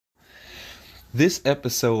This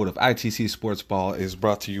episode of ITC Sports Ball is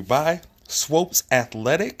brought to you by Swopes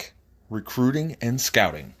Athletic Recruiting and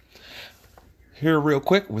Scouting. Here real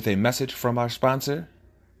quick with a message from our sponsor.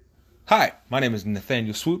 Hi, my name is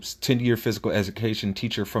Nathaniel Swoops, 10-year physical education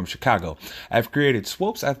teacher from Chicago. I've created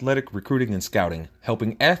Swopes Athletic Recruiting and Scouting,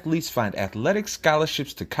 helping athletes find athletic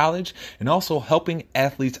scholarships to college and also helping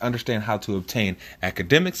athletes understand how to obtain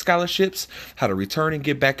academic scholarships, how to return and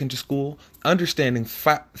get back into school, understanding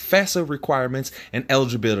FAFSA requirements, and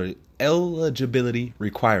eligibility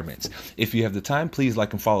requirements. If you have the time, please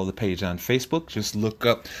like and follow the page on Facebook. Just look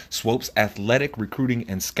up Swopes Athletic Recruiting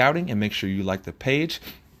and Scouting and make sure you like the page.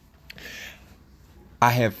 I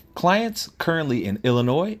have clients currently in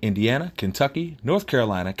Illinois, Indiana, Kentucky, North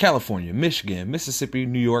Carolina, California, Michigan, Mississippi,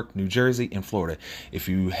 New York, New Jersey, and Florida. If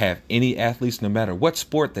you have any athletes, no matter what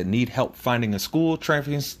sport, that need help finding a school,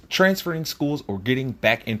 transferring schools, or getting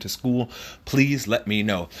back into school, please let me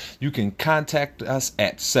know. You can contact us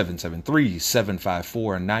at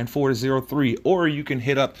 773-754-9403, or you can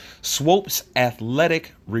hit up Swopes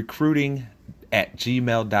Athletic Recruiting at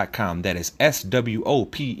gmail.com. That is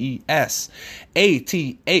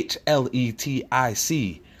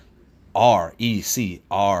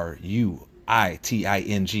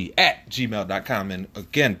SWOPESATHLETICRECRUITING at gmail.com. And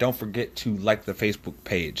again, don't forget to like the Facebook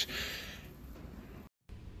page.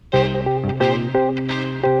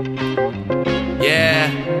 Yeah,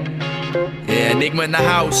 Enigma in the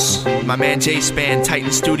house. My man J-Span,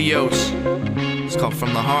 Titan Studios. It's called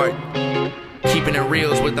From the Heart. Keeping it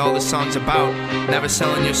real is what all the song's about. Never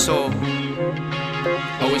selling your soul.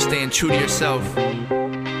 Always staying true to yourself.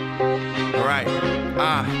 Alright,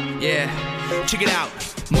 yeah. Check it out.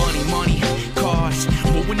 Money, cars.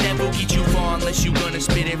 But would never get you far unless you gonna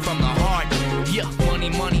spit it from the heart. Yeah,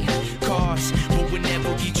 money, cars. But would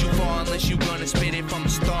never get you far unless you gonna spit it from the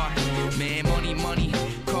start. Man, money,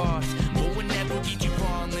 cars. But would never get you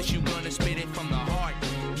far unless you gonna spit it from the heart.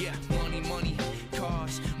 Yeah, money,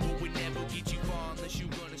 cars. But would never get you far unless you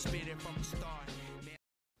gonna spit it from the start.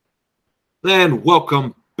 Then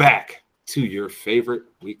welcome back to your favorite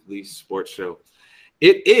weekly sports show.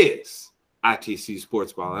 It is ITC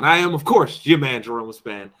Sports Ball, and I am, of course, your man, Jerome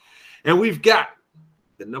Span. And we've got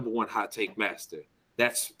the number one hot take master,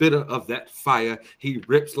 that spitter of that fire. He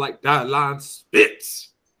rips like Dylon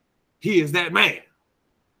spits. He is that man.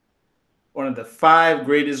 One of the 5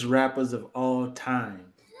 greatest rappers of all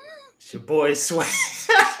time. It's your boy Swag.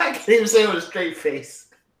 I can't even say it with a straight face.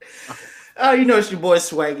 It's your boy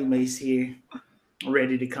Swaggy Mace here. I'm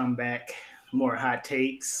ready to come back. More hot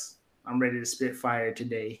takes. I'm ready to spit fire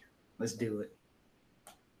today. Let's do it.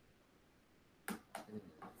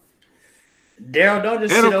 Daryl, don't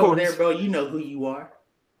just sit over there, bro. You know who you are.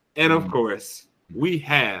 And of course, we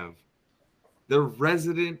have the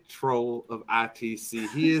resident troll of ITC.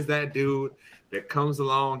 He is that dude that comes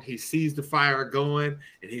along, he sees the fire going,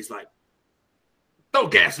 and he's like, throw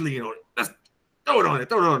gasoline on it. Let's throw it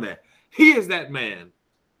on there. He is that man,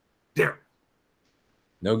 Daryl.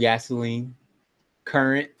 No gasoline.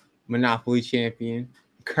 Current Monopoly champion.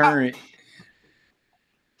 Current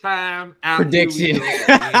time out. Prediction.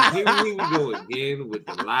 Here we go again with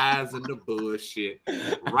the lies and the bullshit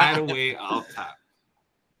right away off top.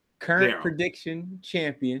 Current Daryl. Prediction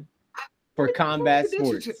champion for combat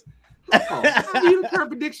sports. How are you the current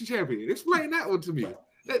prediction champion? Explain that one to me.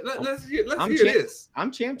 Let's hear this.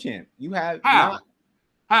 I'm champ. You have How?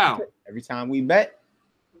 Every time we bet,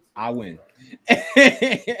 I win.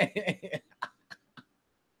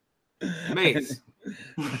 Mace,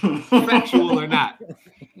 factual or not,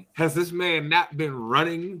 has this man not been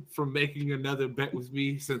running from making another bet with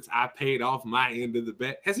me since I paid off my end of the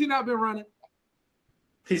bet? Has he not been running?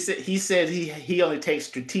 He said he only takes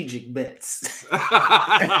strategic bets.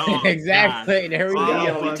 Exactly. There we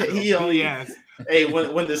go. He only hey,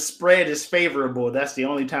 when the spread is favorable, that's the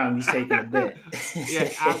only time he's taking a bet. Yeah,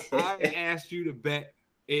 I've asked you to bet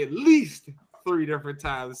at least 3 different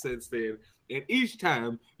times since then, and each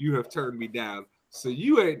time you have turned me down. So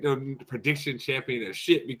you ain't no prediction champion of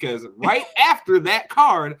shit, because right after that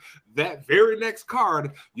card, that very next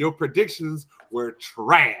card, your predictions were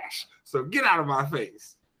trash. So get out of my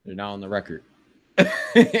face. They're not on the record. Oh,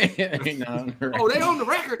 they on the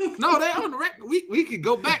record? No, they on the record. We can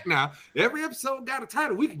go back now. Every episode got a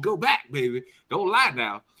title. We can go back, baby. Don't lie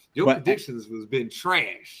now. Your predictions has been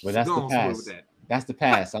trash. Well, that's the past. That's the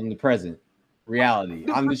past. I'm the present. Reality.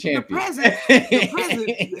 I'm the champion. The present.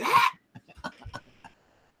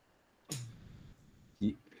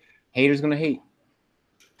 Haters gonna hate.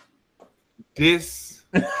 This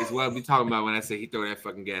It's what I be talking about when I say he throw that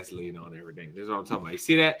fucking gasoline on everything. This is what I'm talking about. You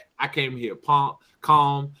see that? I came here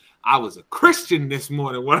calm. I was a Christian this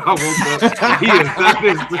morning when I woke up. And he has done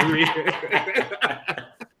this to me.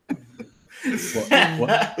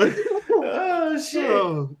 What? Oh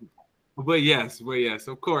shit! But yes,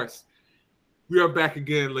 of course. We are back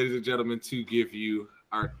again, ladies and gentlemen, to give you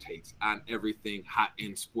our takes on everything hot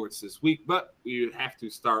in sports this week. But we have to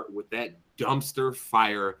start with that dumpster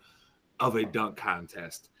fire of a dunk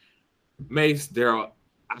contest. Mace, Daryl,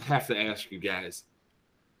 I have to ask you guys.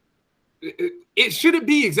 It should it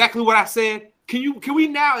be exactly what I said? Can we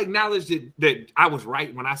now acknowledge that I was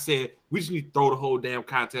right when I said we just need to throw the whole damn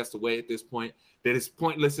contest away at this point? That it's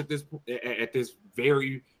pointless at this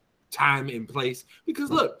very time and place?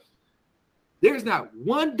 Because look, there's not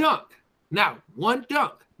one dunk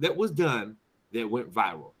that was done that went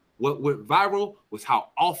viral. What went viral was how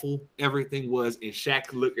awful everything was, and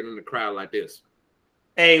Shaq looking in the crowd like this.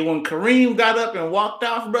 Hey, when Kareem got up and walked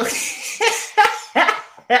off, bro.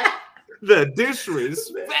 The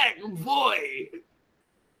disrespect, boy.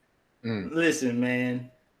 Listen,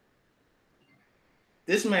 man.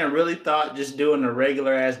 This man really thought just doing a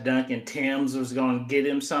regular ass dunk in Tim's was gonna get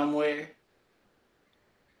him somewhere.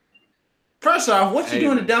 First off, what you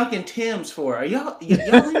doing a dunk in Tim's for? Are y'all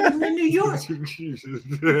living in New York?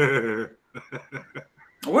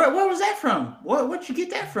 Where was that from? Where'd you get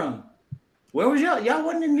that from? Where was y'all? Y'all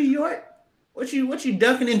wasn't in New York? What you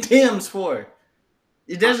dunking in Tim's for?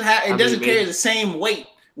 It doesn't carry the same weight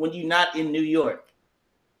when you're not in New York.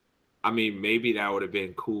 I mean, maybe that would have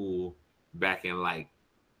been cool back in like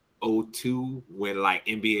 2002 when like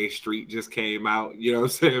NBA Street just came out. You know what I'm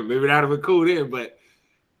saying? Maybe that would have been cool then, but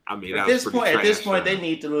I mean, at this point, they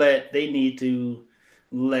need to let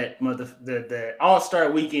the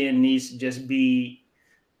All-Star weekend needs to just be.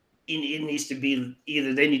 It needs to be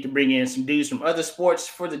either they need to bring in some dudes from other sports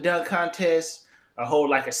for the dunk contest, or hold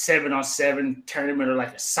like a 7-on-7 tournament, or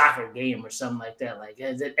like a soccer game or something like that. Like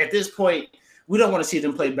at this point, we don't want to see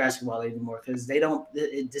them play basketball anymore because they don't.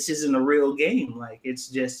 This isn't a real game. Like it's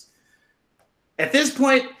just at this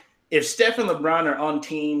point, if Steph and LeBron are on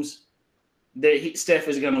teams, Steph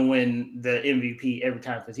is going to win the MVP every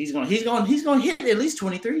time because he's going to hit at least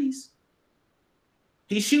 23s.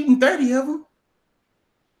 He's shooting 30 of them.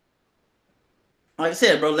 Like I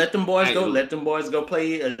said, bro, let them boys go. Let them boys go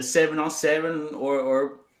play a 7-on-7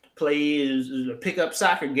 or play a pickup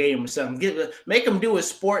soccer game or something. Make them do a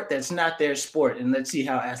sport that's not their sport, and let's see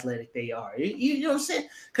how athletic they are. You know what I'm saying?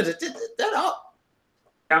 Because that all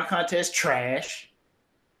dunk contest trash.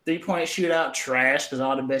 3-point shootout trash because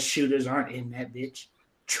all the best shooters aren't in that bitch.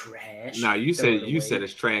 Trash. Now you said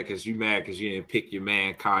it's trash because you mad because you didn't pick your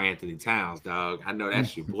man Karl Anthony Towns, dog. I know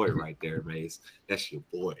that's your boy right there, Mace. That's your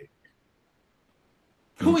boy.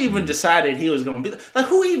 Who even decided he was going to be like?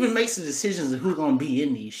 Who even makes the decisions of who's going to be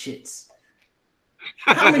in these shits?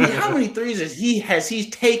 How many threes has he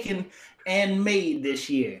taken and made this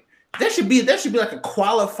year? There should be like a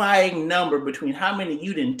qualifying number between how many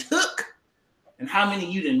you done took and how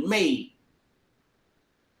many you done made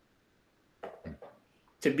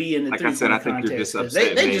to be in the like I said, I think you're just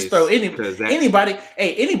upset. They just throw anybody.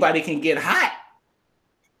 Hey, anybody can get hot.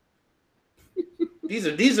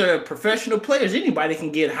 These are professional players. Anybody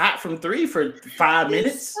can get hot from 3 for 5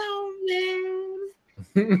 minutes. So man.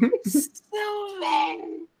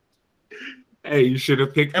 Hey, you should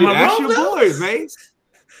have picked. That's your boy, Mace.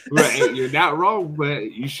 Right, you're not wrong,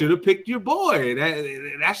 but you should have picked your boy.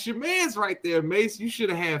 That's your man's right there, Mace. You should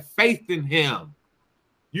have had faith in him.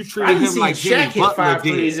 You treated him like Shaq hit 5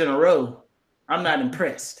 threes in a row. I'm not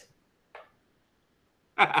impressed.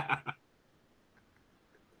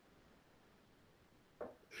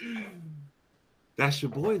 That's your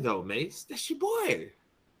boy, though, Mace. That's your boy.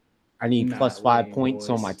 I need plus 5 points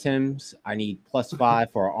on my Timbs. I need plus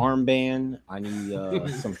 5 for an armband. I need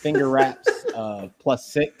some finger wraps,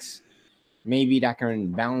 plus 6. Maybe that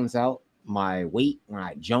can balance out my weight when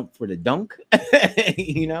I jump for the dunk.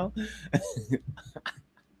 You know?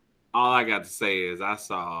 All I got to say is I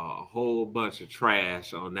saw a whole bunch of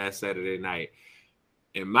trash on that Saturday night.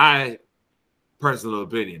 In my personal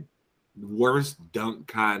opinion, worst dunk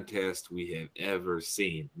contest we have ever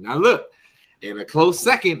seen. Now, look, in a close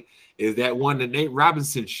second is that one that Nate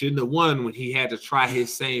Robinson shouldn't have won when he had to try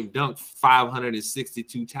his same dunk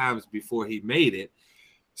 562 times before he made it.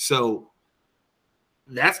 So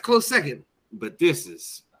that's close second, but this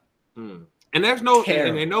is and there's no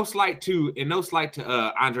and no slight to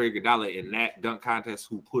Andre Iguodala in that dunk contest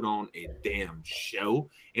who put on a damn show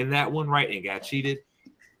in that one, right, and got cheated.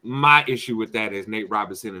 My issue with that is Nate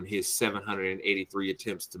Robinson and his 783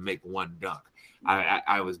 attempts to make one dunk.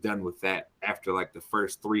 I was done with that after like the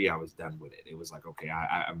first 3. I was done with it. It was like, okay,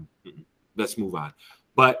 I'm let's move on.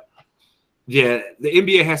 But yeah, the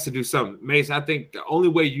NBA has to do something. Mace, I think the only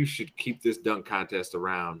way you should keep this dunk contest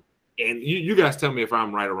around, and you guys tell me if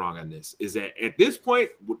I'm right or wrong on this, is that at this point,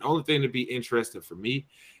 the only thing to be interesting for me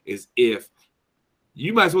is if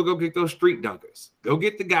you might as well go get those street dunkers. Go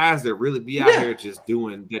get the guys that really be out here just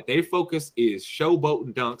doing that. Their focus is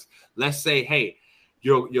showboating dunks. Let's say, hey,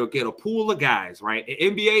 you'll get a pool of guys, right? At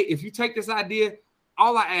NBA, if you take this idea,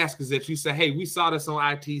 all I ask is that you say, hey, we saw this on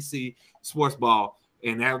ITC Sports Ball,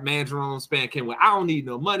 and that man Jerome Span came with, I don't need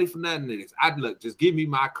no money for nothing of this. I'd look, just give me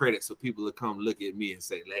my credit so people will come look at me and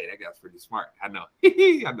say, hey, that guy's pretty smart. I know.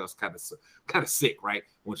 I know it's kind of sick, right? I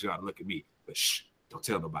want y'all to look at me, but shh, don't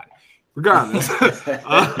tell nobody. Regardless,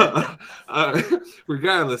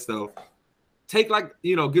 regardless though, take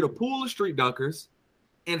get a pool of street dunkers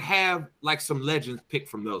and have like some legends pick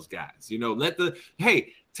from those guys. You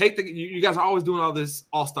guys are always doing all this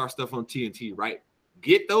all-star stuff on TNT, right?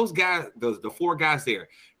 Get those guys, the 4 guys there,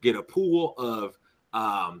 get a pool of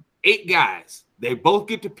 8 guys. They both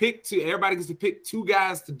get to pick everybody gets to pick 2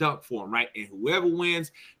 guys to dunk for them, right? And whoever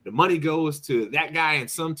wins, the money goes to that guy and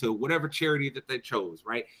some to whatever charity that they chose,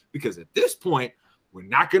 right? Because at this point, we're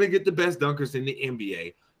not going to get the best dunkers in the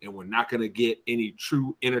NBA, and we're not going to get any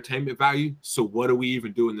true entertainment value. So what are we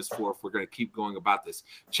even doing this for if we're going to keep going about this?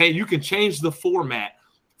 You can change the format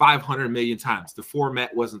 500 million times. The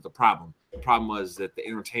format wasn't the problem. The problem was that the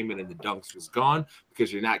entertainment and the dunks was gone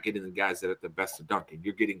because you're not getting the guys that are the best at dunking.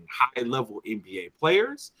 You're getting high-level NBA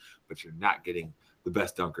players, but you're not getting the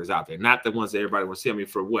best dunkers out there. Not the ones that everybody wants to see. I mean,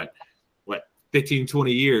 for what 15,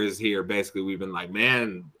 20 years here, basically, we've been like,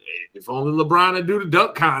 man, if only LeBron would do the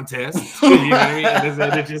dunk contest. You know what I mean? And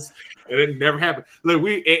it never happened. Look,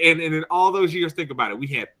 and in all those years, think about it. We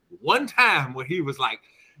had one time where he was like,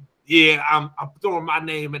 yeah, I'm throwing my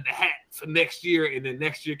name in the hat for next year. And then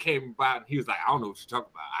next year came about and he was like, I don't know what you're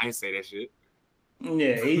talking about. I ain't say that shit.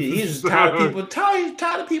 Yeah, he's tired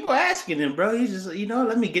of people asking him, bro. He's just,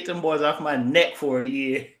 let me get them boys off my neck for a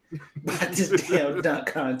year about this damn dunk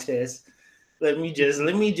contest. Let me just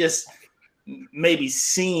maybe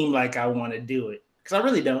seem like I want to do it. Because I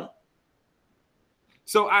really don't.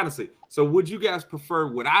 So honestly, would you guys prefer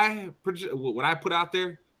what I put out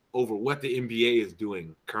there over what the NBA is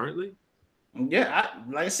doing currently? Yeah,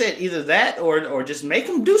 like I said, either that or just make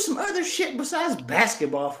them do some other shit besides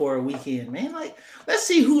basketball for a weekend, man. Like, let's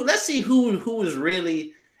see who is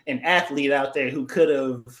really an athlete out there who could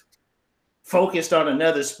have focused on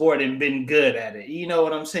another sport and been good at it. You know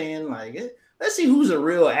what I'm saying? Like, let's see who's a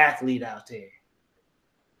real athlete out there.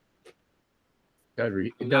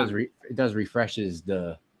 It does refreshes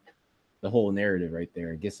the whole narrative right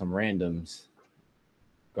there. Get some randoms.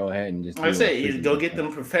 Go ahead and just. I say, either go get them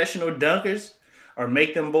professional dunkers, or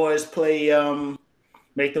make them boys play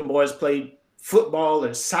football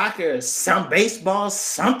or soccer or some baseball,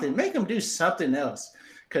 something. Make them do something else,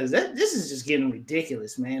 because this is just getting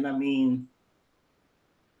ridiculous, man. I mean,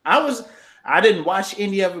 I didn't watch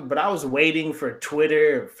any of it, but I was waiting for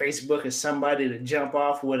Twitter or Facebook or somebody to jump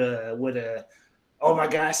off with a oh my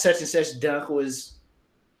God, such and such dunk was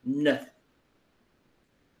nothing.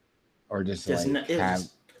 Or just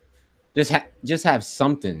have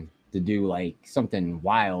something to do, like something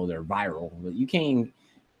wild or viral. But you can't.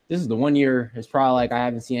 This is the one year it's probably like I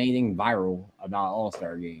haven't seen anything viral about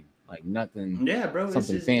All-Star Game. Like nothing. Yeah, bro.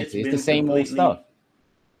 Something fancy. It's the same old stuff.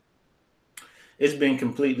 It's been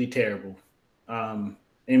completely terrible.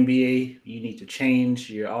 NBA, you need to change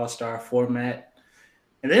your All-Star format.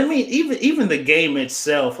 And then, I mean, even the game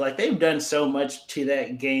itself, like they've done so much to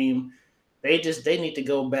that game. They need to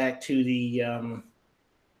go back to the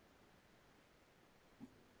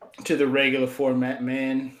regular format,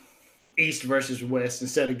 man. East versus West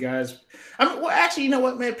instead of guys. Actually, you know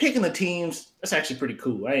what, man? Picking the teams, that's actually pretty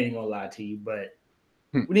cool. I ain't gonna lie to you, but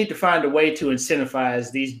we need to find a way to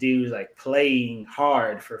incentivize these dudes like playing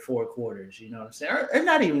hard for 4 quarters. You know what I'm saying? Or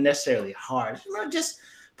not even necessarily hard. Just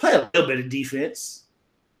play a little bit of defense.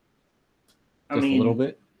 A little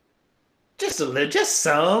bit. Just a little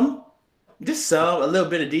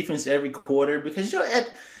bit of defense every quarter, because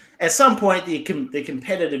at some point the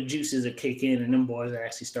competitive juices will kick in and them boys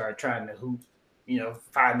actually start trying to hoop.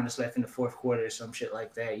 5 minutes left in the fourth quarter or some shit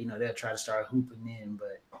like that. They'll try to start hooping in,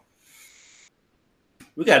 but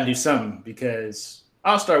we got to do something because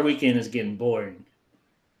All-Star Weekend is getting boring.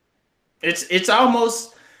 It's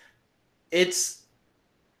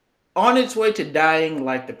on its way to dying,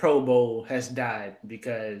 like the Pro Bowl has died,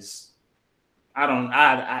 because when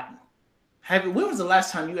was the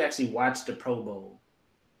last time you actually watched the Pro Bowl?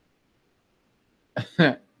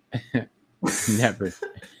 Never.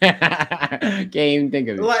 Can't even think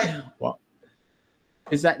of it. Like, well,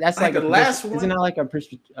 that's like like the a last one? Isn't that like a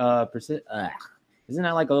isn't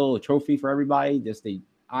that like a little trophy for everybody? Just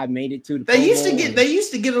I made it to the. They used to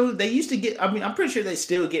get. I mean, I'm pretty sure they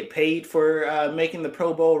still get paid for making the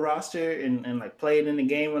Pro Bowl roster and like playing in the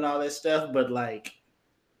game and all that stuff. But like,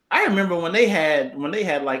 I remember when they had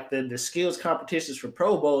like the skills competitions for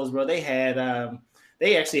Pro Bowls, bro.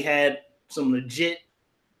 They actually had some legit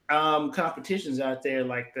competitions out there,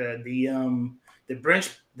 like the bench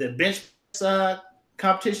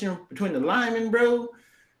competition between the linemen, bro.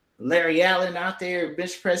 Larry Allen out there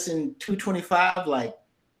bench pressing 225 like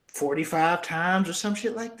 45 times or some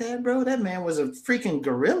shit like that, bro. That man was a freaking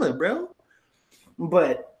gorilla, bro.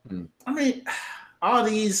 But I mean, all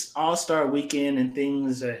these All-Star Weekend and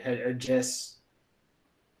things are just,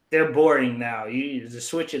 they're boring now. You just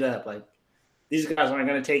switch it up. Like, these guys aren't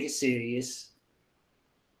going to take it serious.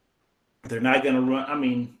 They're not going to run. I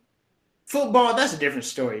mean, football, that's a different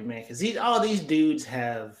story, man, because all these dudes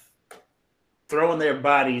have thrown their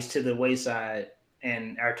bodies to the wayside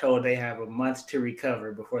and are told they have a month to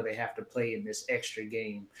recover before they have to play in this extra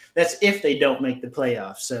game. That's if they don't make the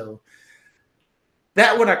playoffs. So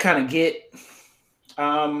that what I kind of get.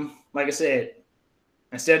 Like I said,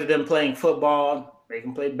 instead of them playing football, they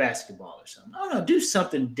can play basketball or something. I don't know, do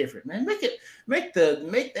something different, man. Make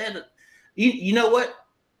that. You know what?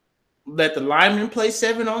 Let the linemen play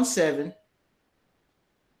 7-on-7.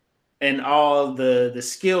 And all the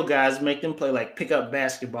skill guys make them play like pickup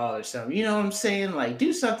basketball or something. You know what I'm saying? Like,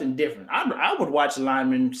 do something different. I would watch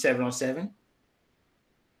linemen 7-on-7.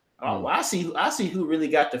 Oh, I see who really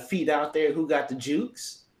got the feet out there, who got the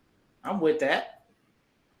jukes. I'm with that.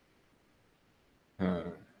 I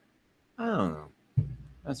don't know.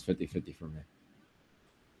 That's 50-50 for me.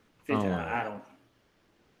 50, I don't.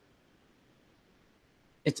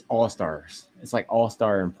 It's all-stars. It's like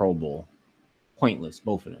all-star and Pro Bowl. Pointless,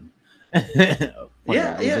 both of them.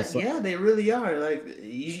 Yeah, they really are. Like,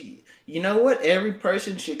 you know what? Every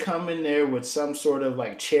person should come in there with some sort of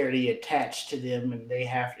like charity attached to them, and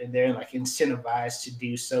they're like incentivized to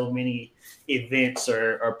do so many events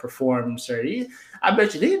or performs. I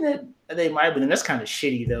bet you they might, but then that's kind of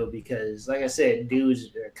shitty though, because like I said,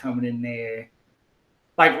 dudes are coming in there.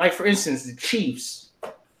 Like for instance, the Chiefs.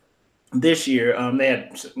 This year, they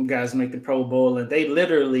had some guys make the Pro Bowl, and they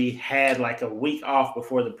literally had like a week off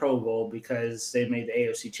before the Pro Bowl because they made the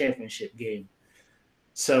AFC Championship game.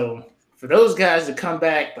 So for those guys to come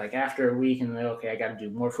back like after a week and like, okay, I got to do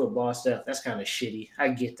more football stuff, that's kind of shitty. I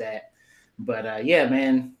get that, but yeah,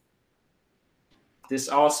 man, this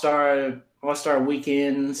All-Star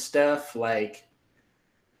Weekend stuff, like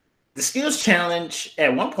the skills challenge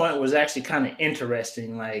at one point was actually kind of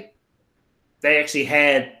interesting, like. They actually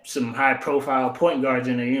had some high-profile point guards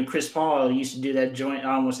in there. You know, Chris Paul used to do that joint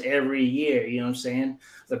almost every year. You know what I'm saying?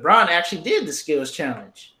 LeBron actually did the skills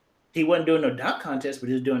challenge. He wasn't doing no dunk contest, but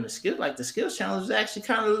he was doing the skills. Like the skills challenge was actually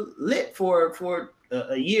kind of lit for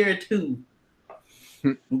a year or two.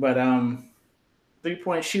 But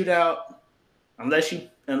 3-point shootout,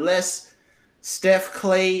 unless Steph,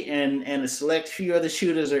 Clay, and a select few other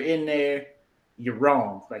shooters are in there, you're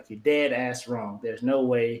wrong. Like you're dead ass wrong. There's no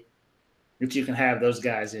way that you can have those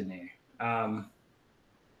guys in there.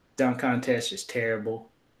 Dunk contest is terrible.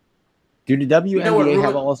 Do the WNBA have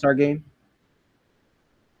an All-Star game?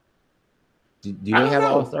 Do they have an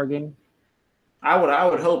All-Star game? I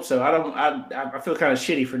would hope so. I feel kind of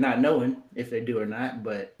shitty for not knowing if they do or not,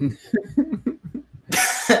 but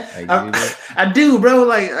I do, bro.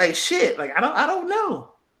 Like shit. Like I don't know.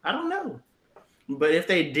 But if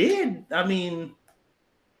they did, I mean.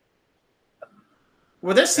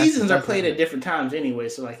 Well, their seasons are played at different times anyway.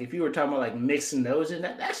 So, like, if you were talking about like mixing those in,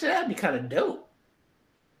 that'd be kind of dope.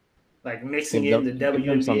 Like mixing in the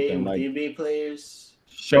WNBA with the NBA players.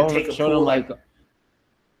 Show them like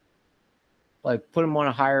put them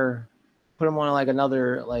on like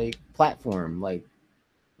another like platform. Like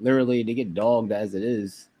literally, they get dogged as it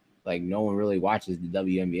is. Like no one really watches the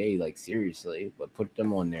WNBA like seriously, but put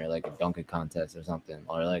them on there like a dunking contest or something,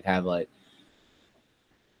 or like have like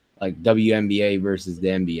WNBA versus the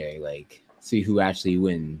NBA, like see who actually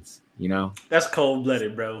wins, you know? That's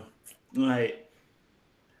cold-blooded, bro. Like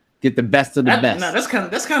get the best of the best. No, that's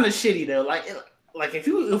kind of shitty though. Like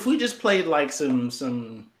if we just played like some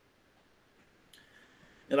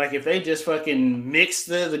like if they just fucking mix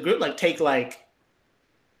the group, like take like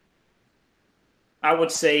I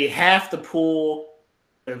would say half the pool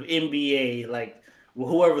of NBA, like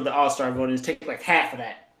whoever the All-Star vote is, take like half of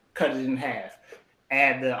that, cut it in half.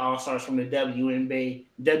 Add the All-Stars from the WNBA,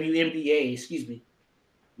 excuse me.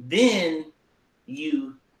 Then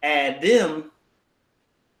you add them,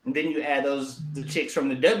 and then you add the chicks from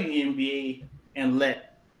the WNBA and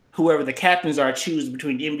let whoever the captains are choose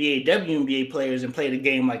between NBA, WNBA players and play the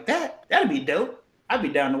game like that. That'd be dope. I'd be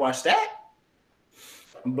down to watch that.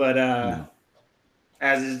 But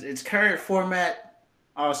as its current format,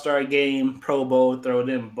 All-Star Game, Pro Bowl, throw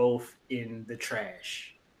them both in the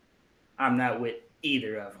trash. I'm not with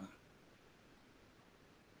either of them.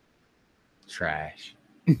 Trash.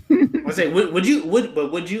 I say, would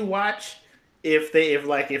you watch if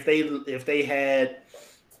they had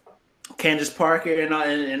Candace Parker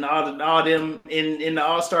and all them in the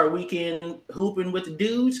All-Star weekend hooping with the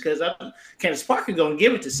dudes? Because Candace Parker gonna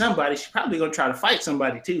give it to somebody. She's probably gonna try to fight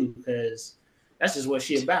somebody too, because that's just what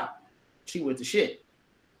she about. She with the shit.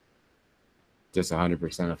 Just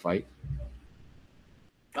 100% a fight.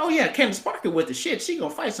 Oh yeah, Candace Parker with the shit. She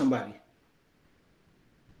gonna fight somebody.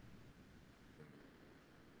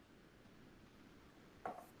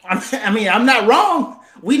 I mean, I'm not wrong.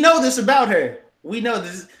 We know this about her. We know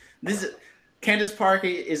this. Candace Parker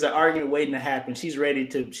is an argument waiting to happen. She's ready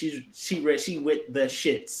to. She with the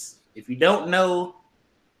shits. If you don't know,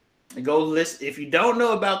 go listen. If you don't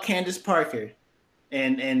know about Candace Parker,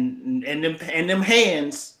 and them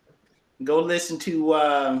hands, go listen to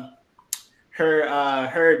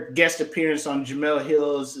her guest appearance on Jemele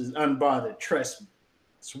Hill's Unbothered. Trust me,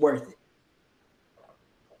 it's worth it.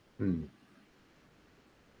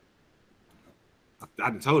 I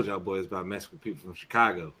done told y'all boys about messing with people from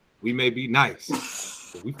Chicago. We may be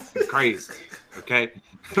nice, but we crazy. Okay,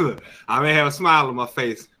 I may have a smile on my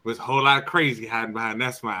face with a whole lot of crazy hiding behind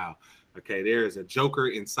that smile. Okay, there is a joker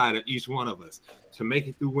inside of each one of us. To make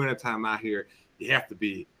it through wintertime out here, you have to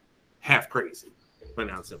be half crazy. But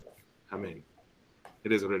not simple. I mean,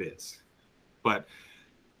 it is what it is. But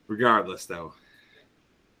regardless, though,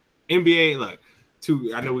 NBA. Look,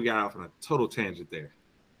 I know we got off on a total tangent there.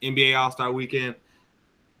 NBA All-Star Weekend.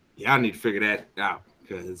 Yeah, I need to figure that out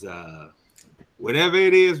because whatever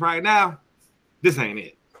it is right now, this ain't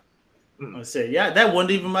it. I said, yeah, that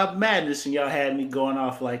wasn't even my madness, and y'all had me going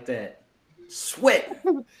off like that. Sweat.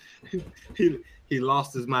 He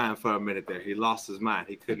lost his mind for a minute there. He lost his mind.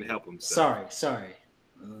 He couldn't help himself. Sorry.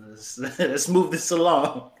 Let's move this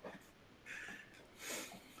along.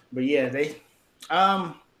 But yeah, they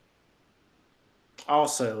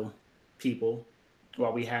also, people,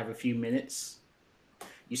 while we have a few minutes,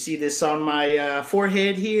 you see this on my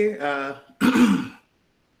forehead here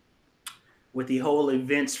with the whole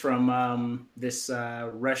events from this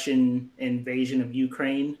Russian invasion of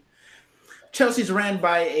Ukraine. Chelsea's ran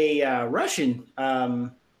by a Russian.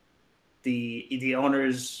 The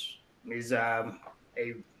owners is a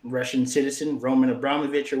Russian citizen, Roman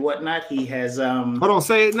Abramovich or whatnot. He has hold on,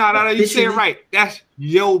 say it. No, you say it right. That's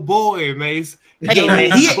your boy, Mace. Hey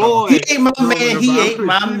man, he ain't my man. He ain't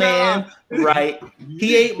my man right.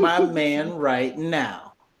 He ain't my man right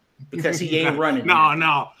now because he ain't running.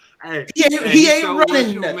 No. Hey, he ain't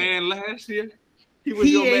running. Your man last year. He was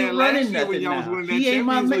your man last year when y'all was winning that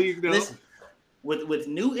Champions League. Listen, with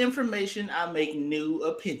new information, I make new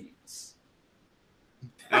opinions.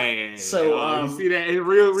 Hey, so you see that? It's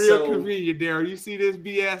real convenient, Daryl. You see this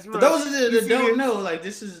BS? For those that don't know, like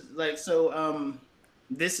this is like so.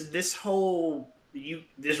 This whole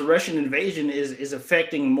this Russian invasion is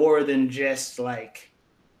affecting more than just like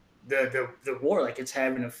the war. Like it's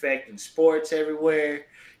having an effect in sports everywhere.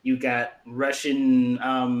 You got Russian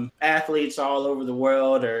athletes all over the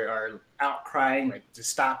world are outcrying like to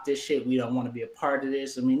stop this shit. We don't want to be a part of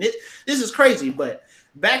this. I mean, this is crazy. But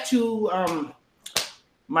back to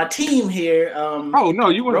my team here. Oh no,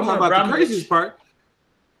 you want to talk about the craziest part?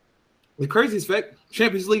 The craziest fact: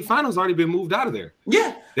 Champions League Finals already been moved out of there.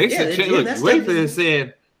 Yeah, they said. Look, UEFA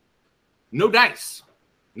said no dice,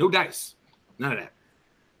 none of that.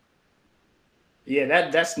 Yeah,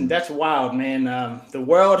 that's wild, man. The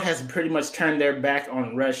world has pretty much turned their back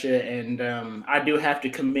on Russia, and I do have to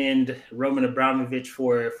commend Roman Abramovich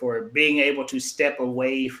for being able to step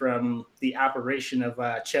away from the operation of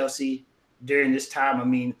Chelsea during this time. I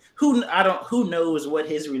mean, who knows what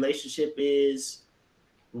his relationship is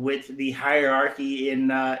with the hierarchy in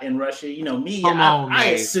Russia? You know me. I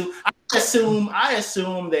assume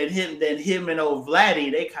that him and old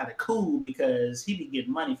Vladdy, they kind of cool because he be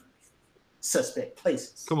getting money from suspect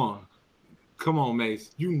places. Come on, Mace.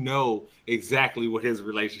 You know exactly what his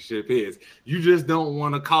relationship is. You just don't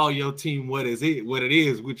want to call your team what it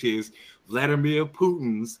is, which is Vladimir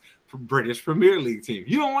Putin's British Premier League team.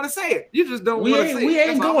 You don't want to say it. You just don't want to say it. We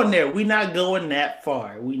ain't going there. We're not going that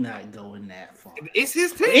far. It's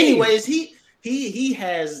his team. Anyways, he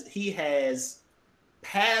has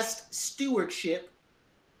past stewardship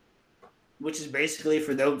which is basically,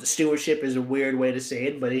 for those, stewardship is a weird way to say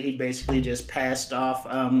it, but he basically just passed off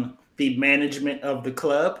the management of the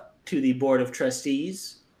club to the board of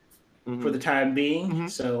trustees for the time being.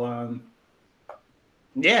 So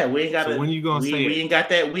yeah, we ain't got. So when you gonna say we ain't got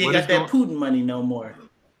that. We ain't got that Putin money no more.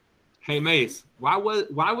 Hey Mace, why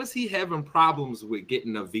was he having problems with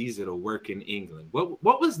getting a visa to work in England?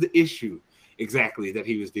 What was the issue exactly that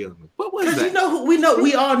he was dealing with? What was that?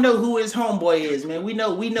 We all know who his homeboy is, man. We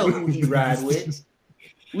know who he ride with.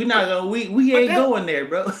 We ain't going there,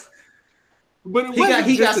 bro. But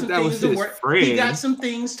he got some things to work. He got some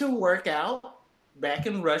things to work out back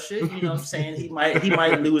in Russia. You know what I'm saying? He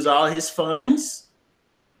might lose all his funds.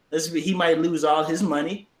 He might lose all his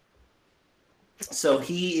money. So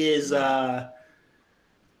he is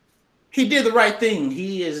he did the right thing.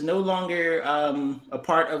 He is no longer a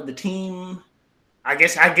part of the team. I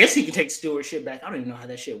guess he can take stewardship back. I don't even know how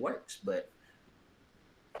that shit works, but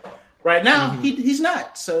right now he's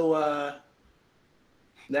not. So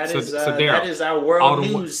that is our world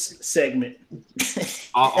news segment.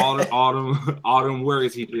 all them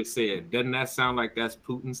words he just said. Doesn't that sound like that's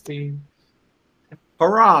Putin's team?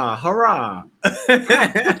 Hurrah! Hurrah!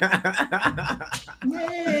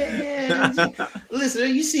 Man,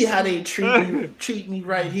 listen, you see how they treat me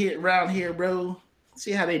right here, around here, bro.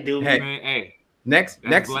 See how they do me. Hey, next,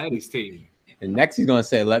 Vladdy's team. And next he's gonna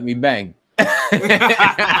say, "Let me bang."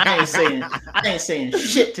 I ain't saying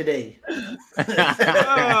shit today. Hey,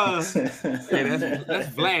 that's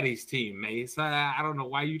Vladdy's team, Mace. I don't know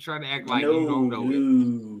why you trying to act like you don't know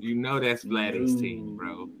it. You know that's Vladdy's team,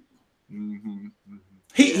 bro.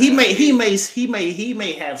 He may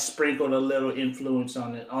have sprinkled a little influence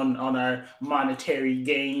on our monetary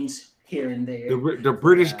gains here and there. The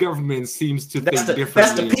British government seems to think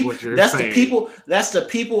differently of what you're saying. That's the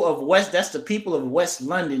people of West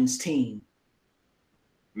London's team.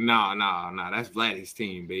 No, that's Vladdy's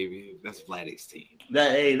team, baby. That's Vladdy's team.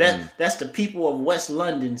 That's the people of West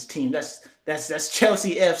London's team. That's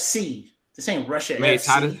Chelsea FC. This ain't Russia Mace,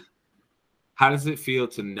 FC. How does it feel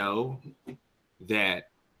to know that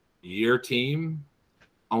your team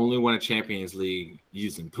only won a Champions League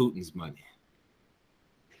using Putin's money?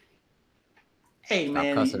 Hey,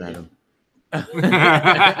 man. Stop cussing at him.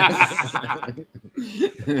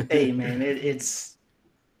 Hey, man, it's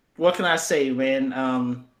what can I say,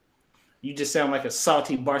 man? You just sound like a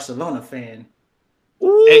salty Barcelona fan.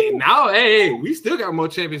 Hey, we still got more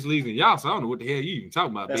Champions Leagues than y'all, so I don't know what the hell you even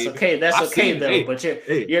talking about, That's baby. okay. That's okay, though. But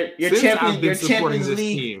your Champions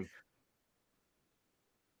League. Team,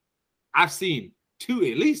 I've seen at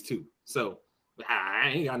least two. So I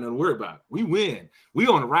ain't got nothing to worry about. We win. We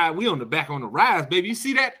on the ride. We on the back on the rise, baby. You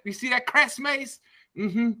see that? You see that crest, Mace?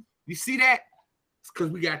 You see that? It's because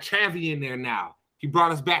we got Xavi in there now. He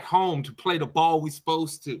brought us back home to play the ball we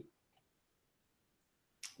supposed to.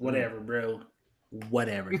 Whatever, bro.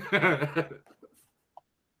 Whatever.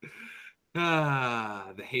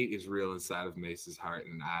 The hate is real inside of Mace's heart,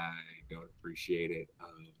 and I don't appreciate it.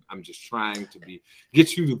 I'm just trying to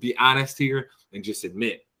get you to be honest here and just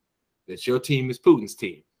admit that your team is Putin's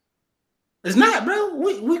team. It's not, bro.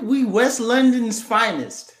 We West London's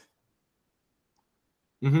finest.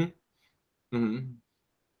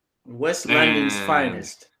 West London's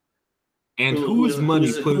finest. And whose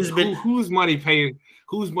money pays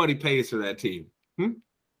for that team?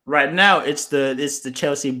 Right now, it's the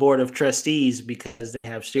Chelsea Board of Trustees because they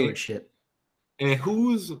have stewardship. And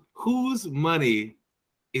whose money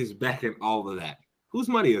is backing all of that? Whose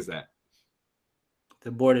money is that?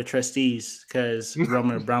 The Board of Trustees, because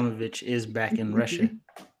Roman Abramovich is back in Russia.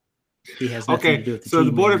 He has nothing to do with the team.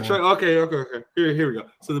 The Board of okay. Here we go.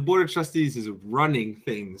 So the Board of Trustees is running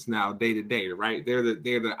things now day to day, right? They're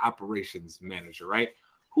the operations manager, right?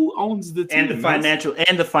 Who owns the team? And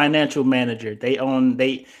the financial manager. They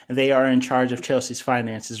are in charge of Chelsea's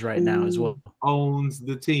finances right now as well. Owns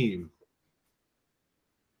the team?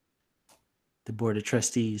 The Board of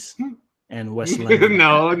Trustees and West London.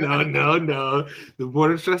 No. The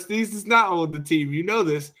Board of Trustees does not own the team. You know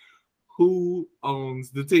this. Who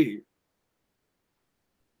owns the team?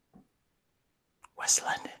 West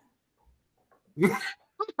London.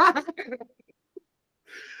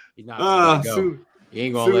 He's not gonna let it go. He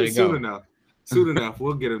ain't gonna let it go. Soon enough.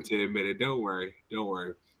 We'll get him to admit it. Don't worry.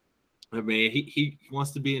 I mean, he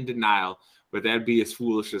wants to be in denial, but that'd be as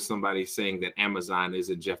foolish as somebody saying that Amazon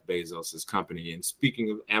isn't Jeff Bezos' company. And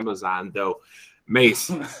speaking of Amazon, though,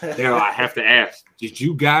 Mace, I have to ask, did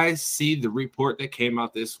you guys see the report that came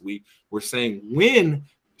out this week? We're saying when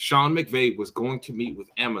Sean McVay was going to meet with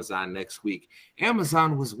Amazon next week,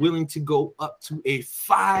 Amazon was willing to go up to a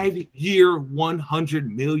 5-year, $100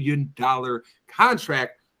 million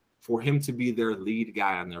contract for him to be their lead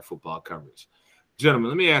guy on their football coverage. Gentlemen,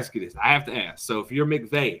 let me ask you this. I have to ask. So if you're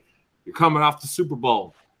McVay, you're coming off the Super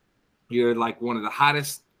Bowl, you're like one of the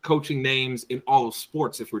hottest coaching names in all of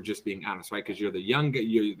sports, if we're just being honest, right? Because you're the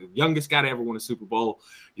youngest guy to ever win a Super Bowl.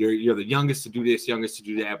 You're the youngest to do this, youngest to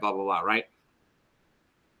do that, blah, blah, blah, right?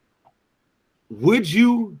 Would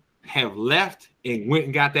you have left and went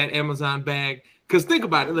and got that Amazon bag? Because think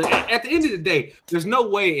about it. At the end of the day, there's no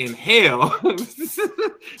way in hell,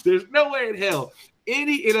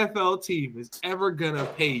 any NFL team is ever going to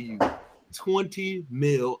pay you $20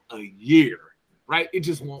 million a year, right? It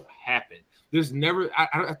just won't happen. There's never,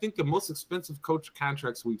 I think the most expensive coach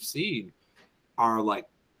contracts we've seen are like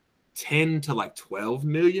 $10 to like $12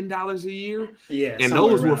 million a year. Yeah. And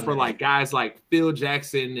those were for like guys like Phil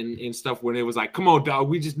Jackson and stuff when it was like, come on, dog,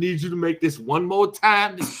 we just need you to make this one more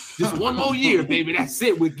time, just one more year, baby. That's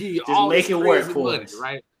it. We'll give you all make this it work crazy for money, us.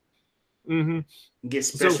 right? Mm-hmm. Get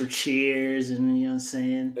special cheers and you know what I'm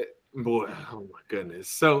saying? Boy, oh my goodness.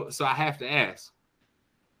 So I have to ask.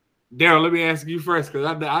 Daryl, let me ask you first, because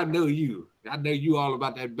I know you. I know you all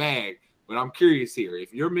about that bag, but I'm curious here.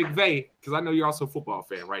 If you're McVay, because I know you're also a football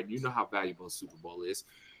fan, right? You know how valuable a Super Bowl is.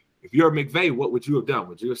 If you're McVay, what would you have done?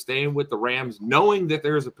 Would you have stayed with the Rams, knowing that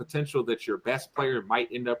there is a potential that your best player might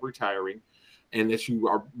end up retiring, and that you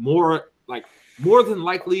are more than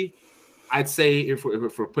likely, I'd say if we're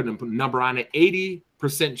putting a number on it,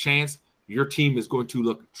 80% chance your team is going to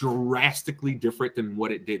look drastically different than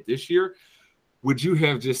what it did this year. Would you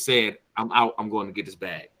have just said, I'm out, I'm going to get this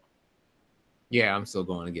bag? Yeah, I'm still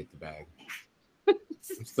going to get the bag.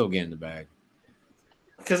 I'm still getting the bag.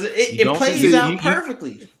 Because it plays out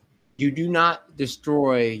perfectly. You do not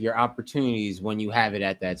destroy your opportunities when you have it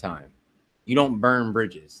at that time. You don't burn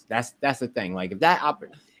bridges. That's the thing. Like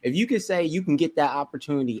if you could say you can get that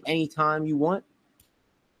opportunity anytime you want,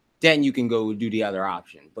 then you can go do the other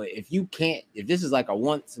option. But if you can't, if this is like a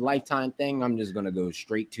once a lifetime thing, I'm just gonna go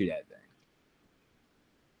straight to that thing.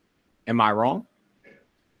 Am I wrong?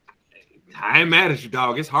 I ain't mad at you,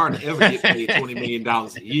 dog. It's hard to ever get paid $20 million a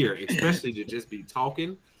year, especially to just be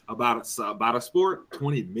talking about a sport.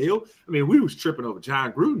 20 mil. I mean, we was tripping over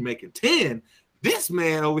John Gruden making 10. This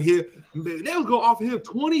man over here, they was going off of him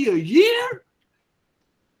 20 a year,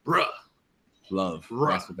 bruh. Love.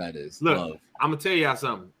 That's what that is. Look, love. I'm gonna tell y'all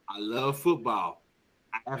something. I love football.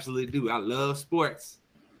 I absolutely do. I love sports.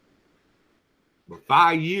 But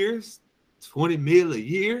 5 years, 20 mil a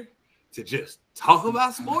year to just talk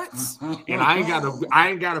about sports, and I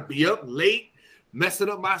ain't gotta be up late, messing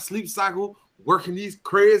up my sleep cycle, working these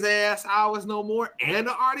crazy ass hours no more, and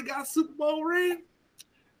I already got a Super Bowl ring.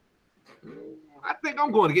 I think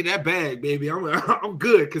I'm going to get that bag, baby. I'm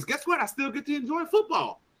good, because guess what? I still get to enjoy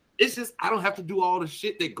football. It's just I don't have to do all the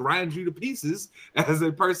shit that grinds you to pieces as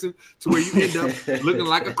a person to where you end up looking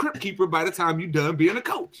like a crypt keeper by the time you're done being a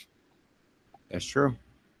coach. That's true.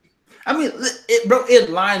 I mean, it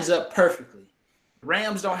lines up perfectly.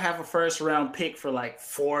 Rams don't have a first round pick for like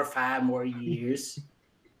 4 or 5 more years.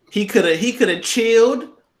 He could have chilled,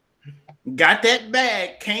 got that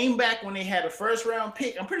bag, came back when they had a first round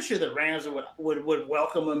pick. I'm pretty sure the Rams would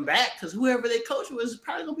welcome him back because whoever they coach was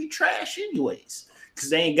probably gonna be trash anyways. Because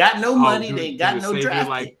they ain't got no money, they ain't got no draft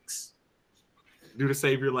picks. Do the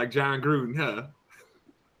savior like John Gruden, huh?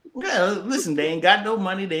 Yeah, listen, they ain't got no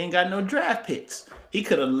money, they ain't got no draft picks. He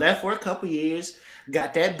could have left for a couple years,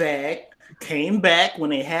 got that bag, came back when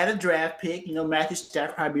they had a draft pick. You know, Matthew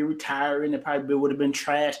Stafford probably be retiring. It probably would have been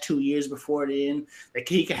trash 2 years before then. Like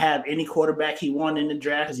he could have any quarterback he wanted in the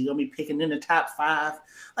draft because he's gonna be picking in the top 5.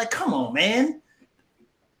 Like, come on, man.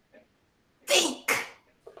 Think.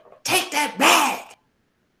 Take that bag.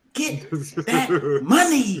 Get that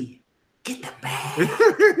money. Get the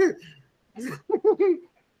bag.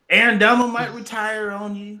 Aaron Donald might retire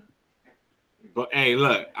on you. But hey,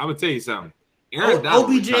 look, I'm gonna tell you something.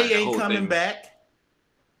 OBJ ain't coming back.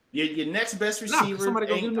 Your next best receiver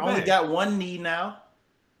only got one knee now.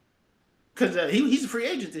 Because he's a free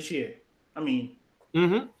agent this year. I mean,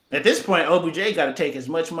 at this point, OBJ got to take as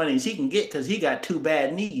much money as he can get because he got 2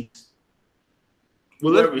 bad knees.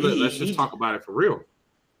 Well, let's just talk about it for real.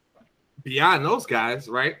 Beyond those guys,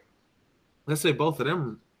 right? Let's say both of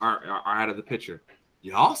them are out of the picture.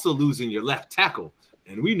 You're also losing your left tackle.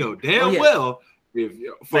 And we know damn well if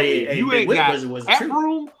you ain't got cap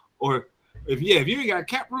room or if you ain't got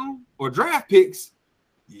cap room or draft picks,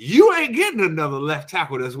 you ain't getting another left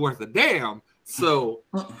tackle that's worth a damn. So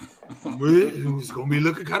it's gonna be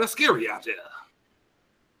looking kind of scary out there.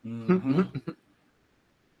 Mm-hmm.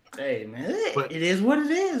 Hey man, it is what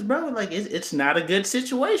it is, bro. Like it's not a good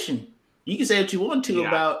situation. You can say what you want to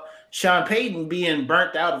about Sean Payton being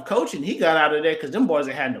burnt out of coaching, he got out of there because them boys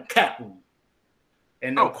ain't had no cap room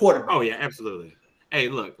and no quarterback. Oh, yeah, absolutely. Hey,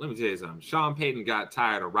 look, let me tell you something. Sean Payton got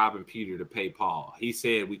tired of robbing Peter to pay Paul. He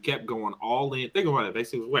said we kept going all in. Think about it. They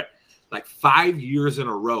said, what? Like 5 years in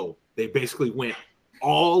a row, they basically went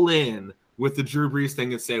all in with the Drew Brees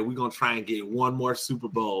thing and said, we're going to try and get one more Super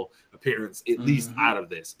Bowl appearance at least out of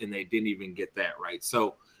this. And they didn't even get that right.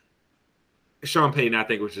 So Sean Payton, I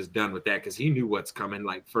think, was just done with that because he knew what's coming.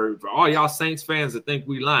 Like for all y'all Saints fans that think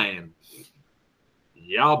we lying,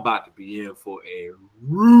 y'all about to be in for a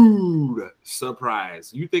rude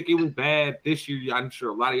surprise. You think it was bad this year? I'm sure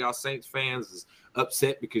a lot of y'all Saints fans is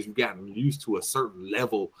upset because you've gotten used to a certain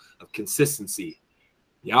level of consistency.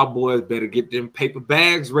 Y'all boys better get them paper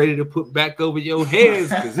bags ready to put back over your heads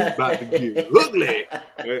because it's about to get ugly.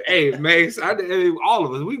 Hey, Mace, all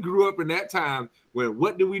of us, we grew up in that time when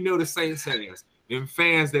what do we know the Saints fans? Them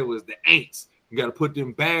fans that was the ants. You got to put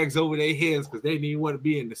them bags over their heads because they didn't even want to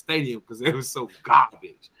be in the stadium because they was so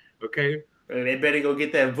garbage. Okay? They better go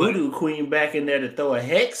get that voodoo queen back in there to throw a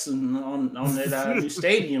hex on that new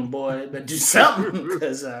stadium, boy. But do something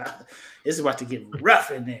because it's about to get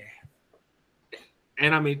rough in there.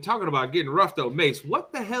 And I mean, talking about getting rough though, Mace,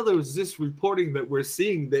 what the hell is this reporting that we're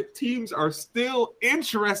seeing that teams are still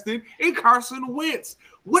interested in Carson Wentz?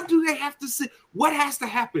 What do they have to say? What has to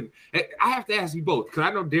happen? I have to ask you both because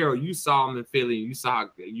I know Daryl, you saw him in Philly. You saw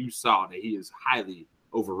that he is highly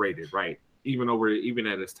overrated, right? Even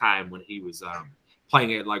at his time when he was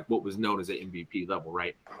playing at like what was known as an MVP level,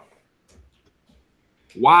 right?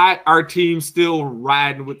 Why are teams still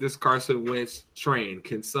riding with this Carson Wentz train?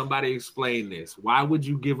 Can somebody explain this? Why would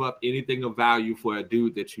you give up anything of value for a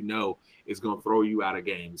dude that you know is going to throw you out of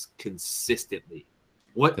games consistently?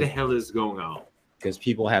 What the hell is going on? Because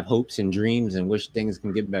people have hopes and dreams and wish things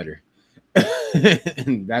can get better.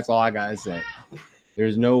 And that's all I got to say.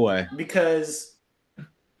 There's no way. Because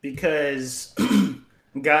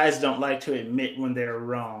guys don't like to admit when they're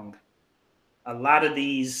wrong. A lot of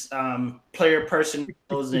these player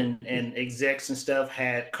personnels and execs and stuff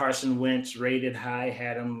had Carson Wentz rated high,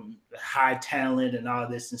 had him high talent and all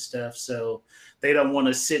this and stuff. So they don't want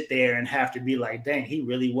to sit there and have to be like, dang, he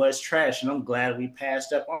really was trash. And I'm glad we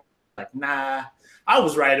passed up on. Like, nah, I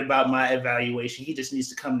was right about my evaluation. He just needs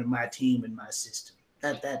to come to my team and my system.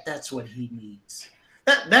 That's what he needs.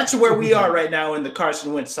 That's where we are right now in the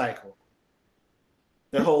Carson Wentz cycle.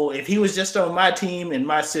 The whole, if he was just on my team and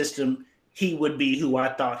my system, he would be who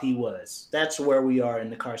I thought he was. That's where we are in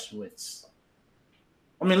the Carson Wentz.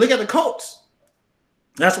 I mean, look at the Colts.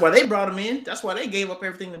 That's why they brought him in. That's why they gave up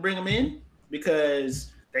everything to bring him in,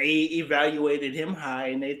 because they evaluated him high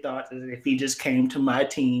and they thought that if he just came to my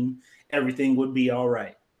team, everything would be all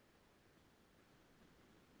right.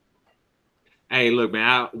 Hey, look,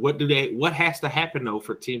 man, what has to happen though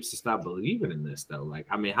for teams to stop believing in this though? Like,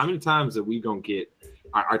 I mean, how many times are we going to get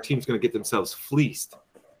our team's going to get themselves fleeced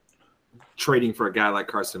trading for a guy like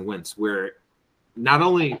Carson Wentz, where not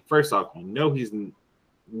only, first off, he's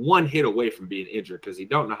one hit away from being injured because he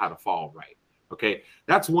don't know how to fall right. Okay,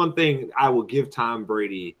 that's one thing I will give Tom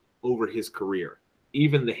Brady over his career.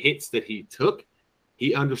 Even the hits that he took,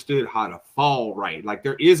 he understood how to fall right. Like,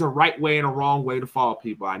 there is a right way and a wrong way to fall,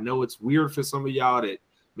 people. I know it's weird for some of y'all that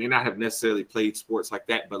may not have necessarily played sports like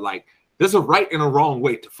that, but like, there's a right and a wrong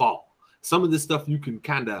way to fall. Some of this stuff you can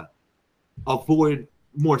kind of avoid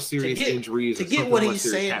more serious injuries. To get what he's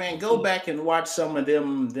saying, man, go back and watch some of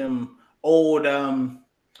them old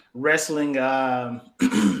wrestling.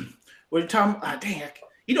 We're talking.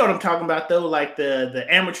 You know what I'm talking about though? Like the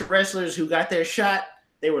amateur wrestlers who got their shot.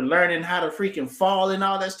 They were learning how to freaking fall and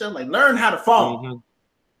all that stuff. Like, learn how to fall. Mm-hmm.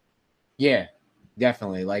 Yeah,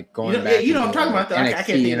 definitely. Like going back. You know what I'm talking about though. NXT, I can't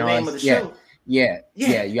think of the name of the show. Yeah.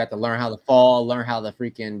 You have to learn how to fall. Learn how to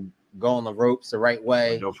freaking go on the ropes the right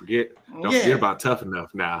way. Don't forget about Tough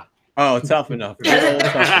Enough now. Oh, Tough Enough.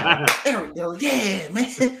 There we go. Yeah,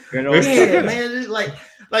 man. Yeah, man.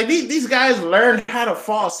 Like these guys learned how to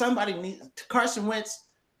fall. Somebody needs Carson Wentz.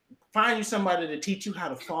 Find you somebody to teach you how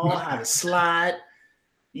to fall, how to slide.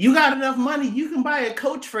 You got enough money, you can buy a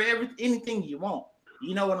coach for anything you want.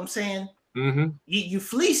 You know what I'm saying? Mm-hmm. You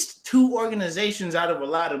fleeced two organizations out of a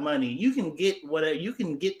lot of money. You can get whatever. You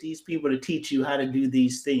can get these people to teach you how to do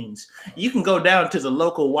these things. You can go down to the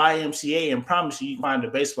local YMCA and promise you can find a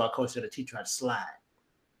baseball coach that'll teach you how to slide.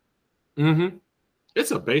 Mm-hmm.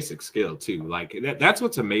 It's a basic skill too. Like that's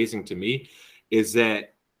what's amazing to me is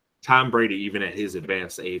that Tom Brady, even at his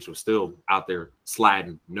advanced age, was still out there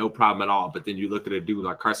sliding, no problem at all. But then you look at a dude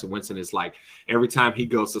like Carson Wentz, and it's like every time he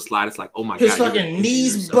goes to slide, it's like, oh my God. His fucking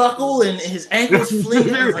knees buckle and his ankles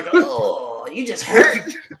flee. I was like, oh, you just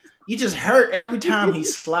hurt. You just hurt every time he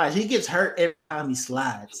slides. He gets hurt every time he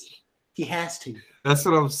slides. He has to. That's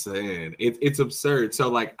what I'm saying. It's absurd. So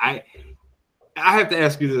like I have to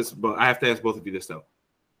ask you this, but I have to ask both of you this though.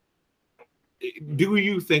 Do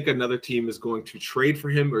you think another team is going to trade for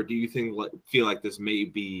him, or do you feel like this may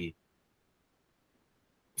be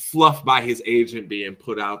fluff by his agent being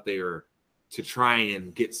put out there to try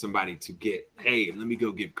and get somebody to get, hey, let me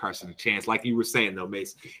go give Carson a chance? Like you were saying though,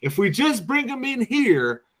 Mace, if we just bring him in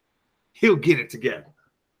here, he'll get it together.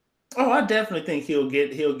 Oh, I definitely think he'll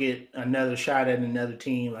get another shot at another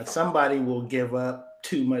team. Like somebody will give up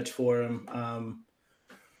too much for him.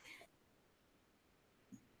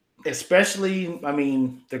 Especially, I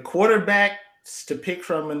mean, the quarterbacks to pick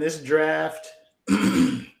from in this draft.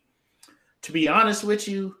 To be honest with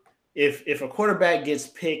you, if a quarterback gets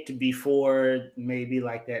picked before maybe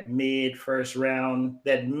like that mid first round,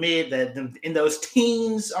 that in those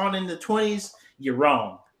teens on in the 20s, you're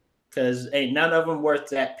wrong, because ain't none of them worth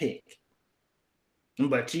that pick.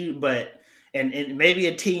 But maybe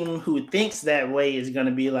a team who thinks that way is going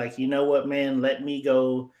to be like, you know what, man, let me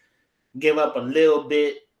go give up a little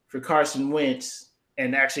bit for Carson Wentz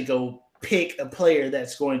and actually go pick a player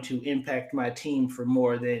that's going to impact my team for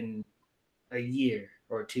more than a year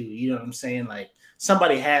or two. You know what I'm saying? Like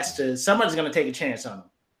somebody's going to take a chance on him.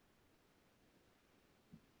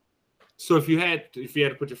 So if you had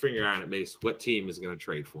to put your finger on it, Mace, what team is going to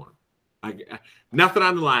trade for him? Like nothing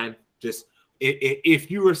on the line. Just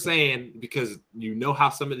if you were saying, because you know how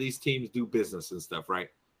some of these teams do business and stuff, right?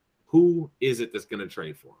 Who is it that's going to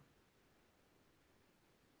trade for him?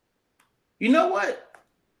 You know what?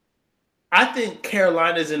 I think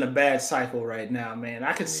Carolina's in a bad cycle right now, man.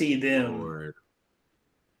 I could see them.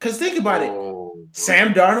 Because think about it.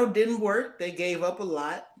 Sam Darnold didn't work. They gave up a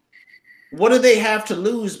lot. What do they have to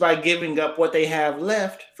lose by giving up what they have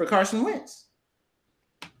left for Carson Wentz?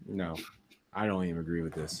 No, I don't even agree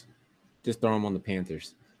with this. Just throw him on the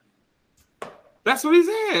Panthers. That's what he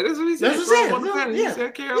said. That's what he said. He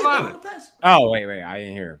said Carolina. Oh, wait. I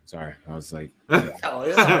didn't hear him. Sorry. I was like, this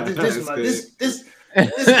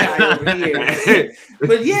guy over here.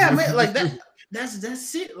 But yeah, man, like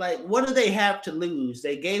that's it. Like, what do they have to lose?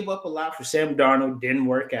 They gave up a lot for Sam Darnold, didn't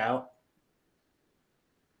work out.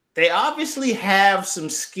 They obviously have some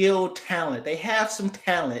skilled talent. They have some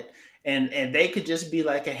talent, and they could just be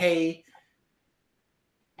like, hey,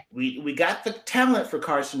 we got the talent for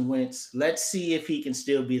Carson Wentz. Let's see if he can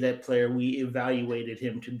still be that player we evaluated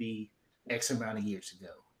him to be X amount of years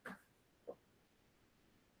ago.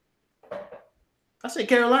 I say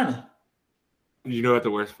Carolina. You know what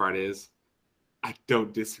the worst part is? I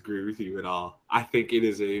don't disagree with you at all. I think it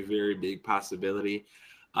is a very big possibility.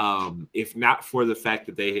 If not for the fact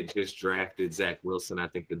that they had just drafted Zach Wilson, I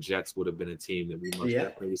think the Jets would have been a team that we most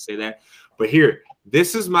definitely say that. But here,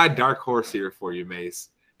 this is my dark horse here for you, Mace.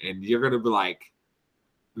 And you're going to be like,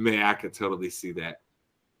 man, I could totally see that.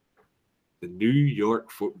 The New York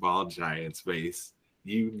Football Giants, Mace.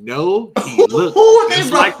 You know he looks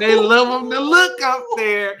just like they love him to look up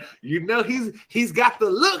there. You know he's got the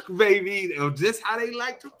look, baby, of just how they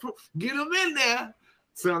like to get him in there.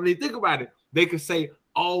 So I mean, think about it. They could say,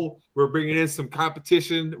 oh, we're bringing in some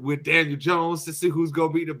competition with Daniel Jones to see who's going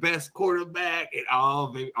to be the best quarterback. And oh,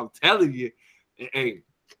 baby, I'm telling you, hey,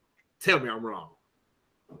 tell me I'm wrong.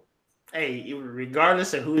 Hey,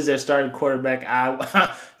 regardless of who's their starting quarterback,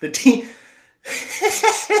 the team.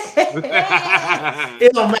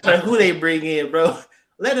 It don't matter who they bring in, bro.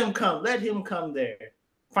 Let him come. Let him come there.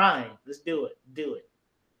 Fine, let's do it. Do it.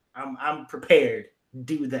 I'm prepared.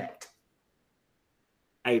 Do that.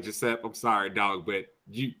 Hey, Giuseppe, I'm sorry, dog, but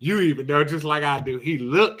you even know just like I do. He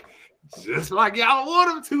look just like y'all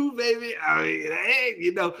want him to, baby. I mean, hey,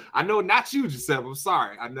 you know, I know not you, Giuseppe. I'm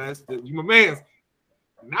sorry. I know you my man.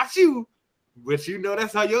 Not you, but you know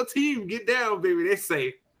that's how your team get down, baby. They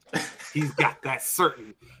say he's got that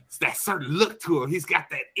certain look to him. He's got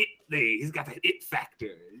that it thing. He's got that it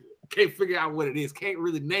factor. Can't figure out what it is. Can't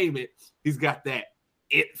really name it. He's got that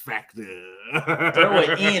it factor. Throw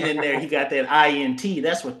an N in there. He got that INT.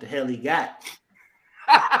 That's what the hell he got.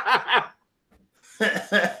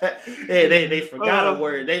 They forgot a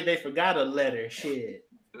word. They forgot a letter. Shit.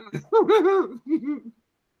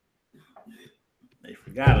 They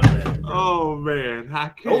forgot a letter. Oh man, I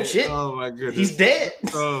can't. Oh shit! Oh my goodness, he's dead.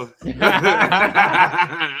 Oh,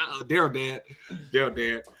 Daryl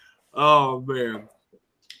dead. Oh man,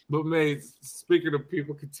 but man, speaking of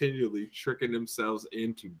people continually tricking themselves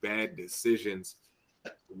into bad decisions,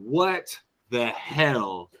 what the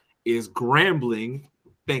hell is Grambling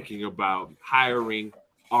thinking about hiring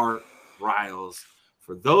Art Riles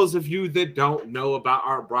For those of you that don't know about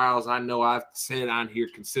Art Briles, I know I've said on here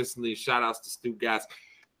consistently, shout outs to Stu guys.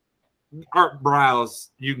 Art Briles,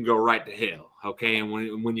 you can go right to hell, okay? And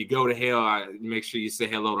when you go to hell, make sure you say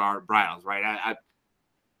hello to Art Briles, right?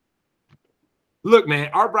 Look, man,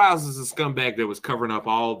 Art Briles is a scumbag that was covering up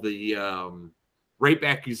all the rape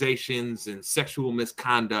accusations and sexual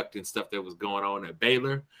misconduct and stuff that was going on at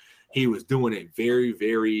Baylor. He was doing it very,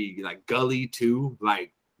 very like gully too,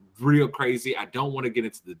 like real crazy. I don't want to get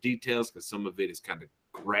into the details because some of it is kind of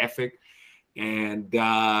graphic. And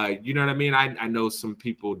you know what I mean? I know some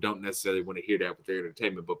people don't necessarily want to hear that with their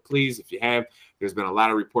entertainment, but please, if you have, there's been a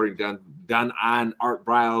lot of reporting done on Art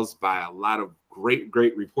Briles by a lot of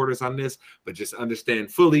great reporters on this, but just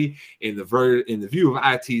understand fully in the view of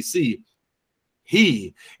ITC,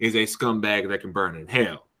 he is a scumbag that can burn in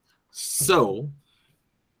hell. So,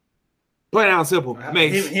 plain out simple,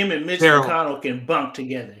 Mace. Him and Mitch McConnell can bunk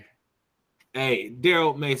together. Hey,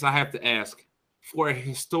 Daryl Mace, I have to ask, for a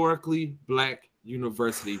historically black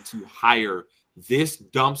university to hire this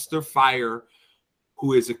dumpster fire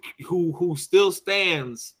who still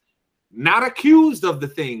stands not accused of the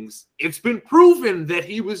things, it's been proven that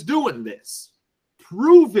he was doing this.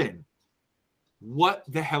 Proven. What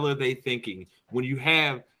the hell are they thinking when you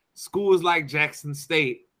have schools like Jackson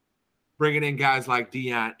State bringing in guys like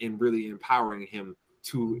Deion and really empowering him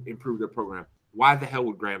to improve their program? Why the hell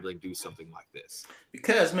would Grambling do something like this?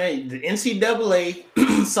 Because, man, the NCAA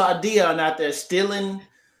saw Deion out there stealing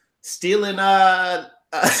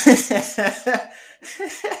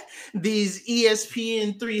these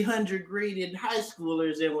ESPN 300 graded high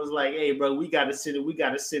schoolers and was like, "Hey, bro, we got to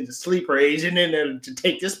send a sleeper agent in there to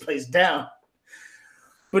take this place down."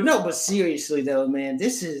 But seriously though, man,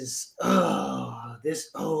 this is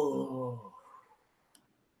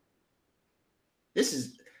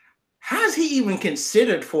how's he even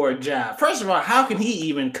considered for a job? First of all, how can he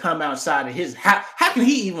even come outside of his house? How can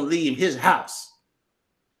he even leave his house?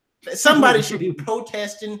 Somebody should be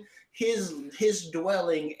protesting his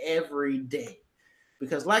dwelling every day.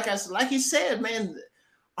 Because like he said, man,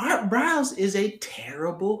 Art Briles is a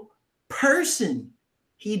terrible person.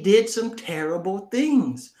 He did some terrible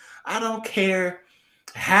things. I don't care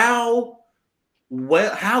how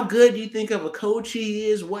good you think of a coach he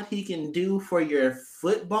is, what he can do for your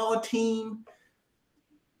football team.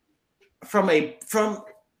 From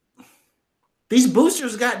these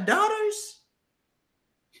boosters got daughters,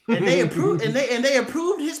 and they approved and they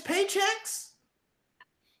approved his paychecks.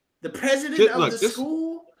 The president of the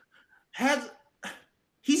school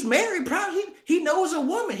he's married, probably he knows a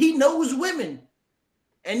woman, he knows women.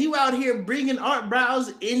 And you out here bringing Art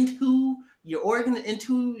Briles into your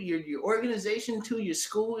organization, to your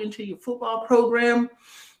school, into your football program.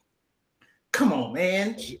 Come on,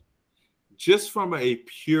 man. Just from a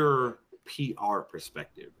pure PR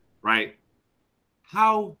perspective, right?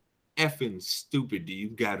 How effing stupid do you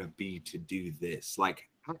gotta be to do this? Like,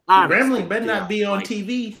 Grambling better not be on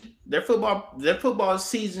TV. Their football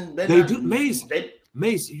season.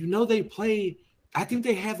 Mace. You know they play. I think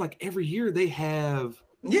they have like every year they have.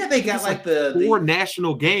 Yeah, they got like the four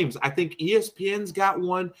national games. I think ESPN's got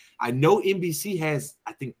one. I know NBC has,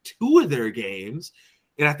 I think, 2 of their games,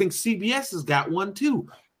 and I think CBS has got one too.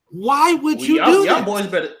 Why would you do that?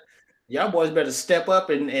 Y'all boys better step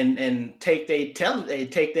up and take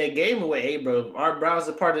that game away. Hey, bro, Art Briles is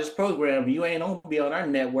a part of this program. You ain't gonna be on our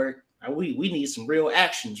network. We need some real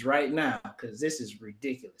actions right now because this is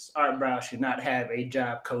ridiculous. Art Briles should not have a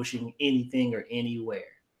job coaching anything or anywhere.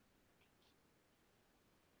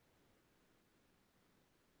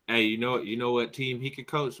 Hey, you know what team he could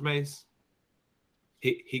coach, Mace?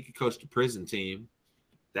 He could coach the prison team.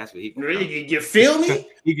 That's what he could coach. You feel me?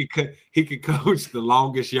 He could coach the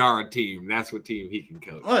longest yard team. That's what team he can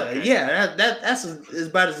coach. Well, yeah, that's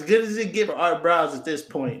about as good as it gets for Art Briles at this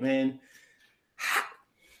point, man.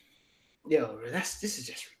 Yo, this is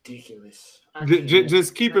just ridiculous.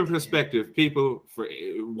 Just keep in perspective, people, for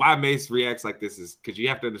why Mace reacts like this is because you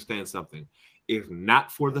have to understand something. If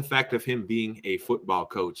not for the fact of him being a football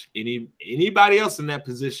coach, anybody else in that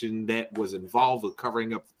position that was involved with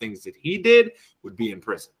covering up the things that he did would be in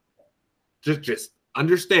prison. Just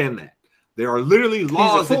understand that. There are literally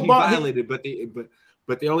laws that he violated,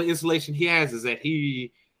 but the only insulation he has is that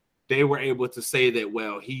they were able to say that,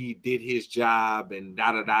 well, he did his job and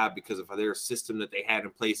because of their system that they had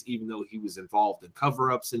in place, even though he was involved in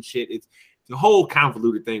cover-ups and shit. It's the whole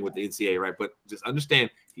convoluted thing with the NCAA, right? But just understand,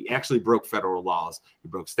 he actually broke federal laws. He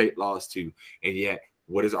broke state laws too. And yet,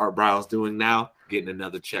 what is Art Briles doing now? Getting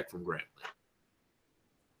another check from Grambling.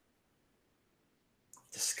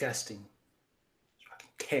 Disgusting.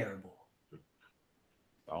 Terrible.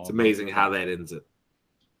 It's amazing how that ends up.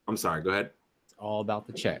 I'm sorry. Go ahead. All about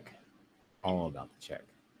the check. All about the check.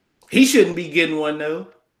 He shouldn't be getting one though.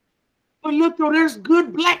 But look, though, there's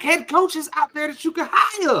good black head coaches out there that you can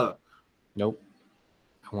hire. Nope.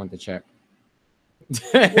 I want the check.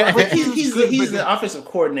 Well, but he's the offensive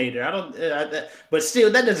coordinator. I don't, but still,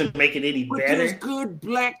 that doesn't make it any But better. there's good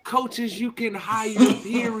black coaches you can hire.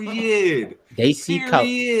 Period. They see color.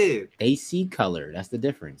 Period. They see color. That's the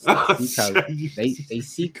difference. They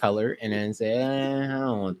see color and then say, I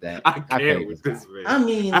don't want that. I can't with this man. I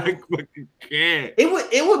mean, I fucking can't.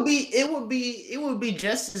 It would be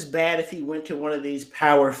just as bad if he went to one of these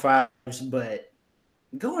Power Fives, but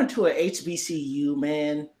going to a HBCU,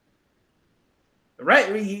 man.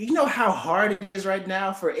 Right, you know how hard it is right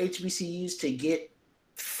now for HBCUs to get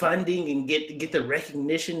funding and get the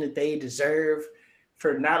recognition that they deserve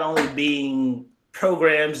for not only being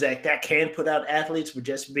programs that can put out athletes, but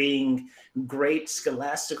just being great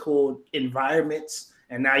scholastical environments.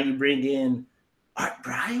 And now you bring in Art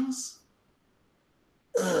Briles.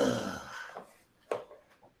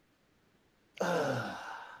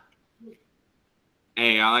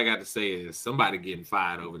 Hey, all I got to say is somebody getting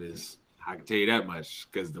fired over this. I can tell you that much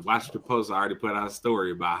because the Washington Post already put out a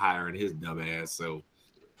story about hiring his dumb ass. So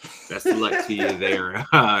that's the luck to you there,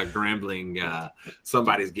 Grambling.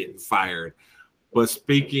 Somebody's getting fired. But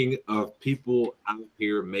speaking of people out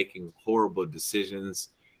here making horrible decisions,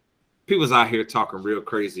 people's out here talking real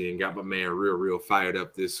crazy and got my man real fired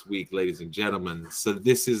up this week, ladies and gentlemen. So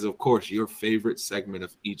this is, of course, your favorite segment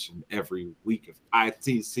of each and every week of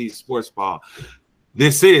ITC Sports Ball.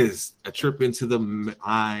 This is a trip into the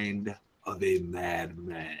mind of a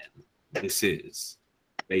madman. This is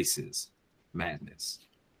Bases Madness.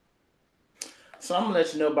 So I'm gonna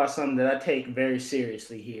let you know about something that I take very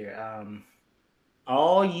seriously here.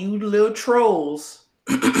 All you little trolls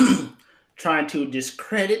trying to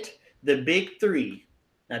discredit the Big Three.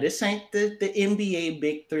 Now this ain't the NBA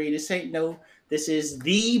Big Three. This is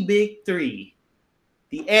the Big Three,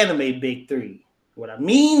 the anime Big Three. What I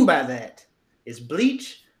mean by that is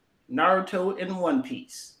Bleach, Naruto, and One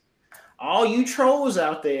Piece. All you trolls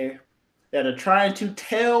out there that are trying to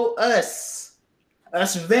tell us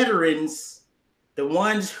veterans, the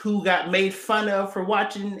ones who got made fun of for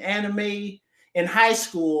watching anime in high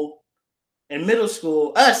school and middle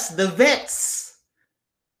school, us, the vets,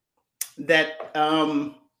 that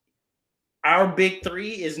our Big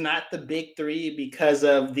Three is not the Big Three because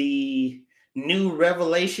of the new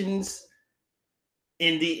revelations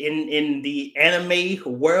in the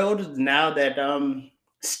anime world now that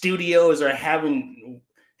studios are having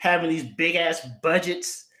these big ass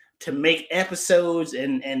budgets to make episodes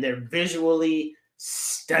and they're visually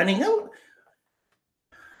stunning.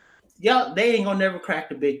 Y'all, they ain't gonna never crack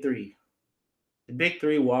the Big Three. The Big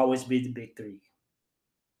Three will always be the Big Three.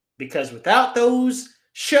 Because without those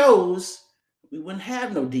shows, we wouldn't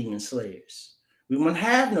have no Demon Slayers. We wouldn't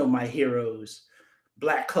have no My Heroes,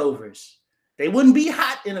 Black Clovers. They wouldn't be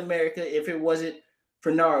hot in America if it wasn't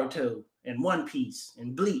for Naruto and One Piece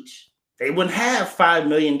and Bleach. They wouldn't have $5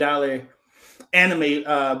 million anime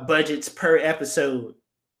budgets per episode.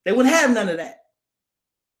 They wouldn't have none of that.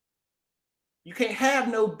 You can't have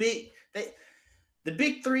no big... The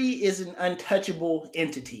Big Three is an untouchable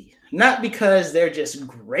entity. Not because they're just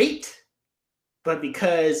great, but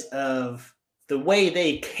because of the way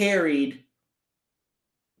they carried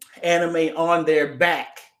anime on their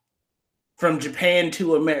back from Japan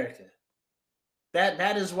to America.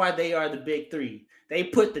 That is why they are the Big Three. They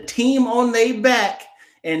put the team on their back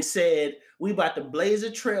and said, we about to blaze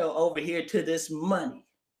a trail over here to this money.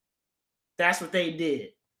 That's what they did.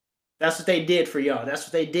 That's what they did for y'all. That's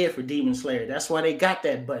what they did for Demon Slayer. That's why they got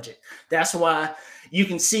that budget. That's why you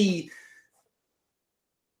can see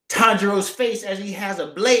Tanjiro's face as he has a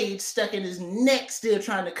blade stuck in his neck, still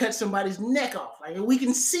trying to cut somebody's neck off. Like, we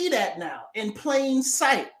can see that now in plain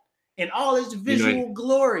sight in all its visual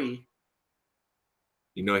glory.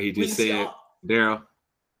 You know, he just said, Daryl,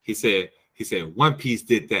 he said, One Piece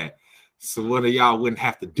did that. So one of y'all wouldn't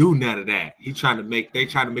have to do none of that. They trying to make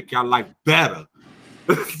y'all life better.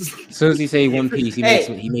 As soon as he say One Piece, he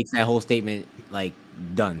makes that whole statement like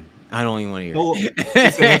done. I don't even want to hear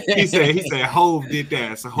it. He said Hove did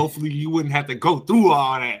that. So hopefully you wouldn't have to go through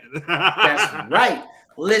all that. That's right.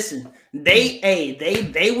 Listen,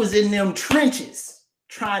 they was in them trenches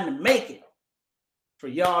trying to make it for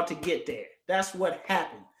y'all to get there. That's what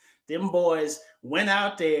happened. Them boys went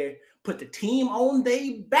out there, put the team on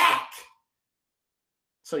their back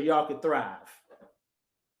so y'all could thrive.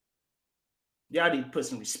 Y'all need to put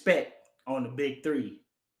some respect on the Big Three.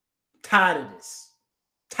 Tired of this.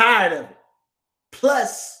 Tired of it.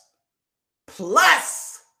 Plus,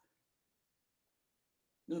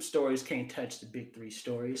 Them stories can't touch the big three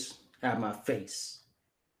stories. Out of my face.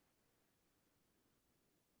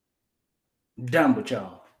 I'm done with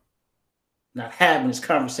y'all. Not having this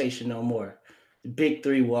conversation no more. The big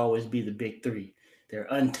three will always be the big three. They're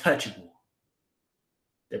untouchable.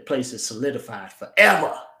 Their place is solidified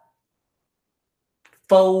forever.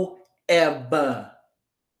 Forever.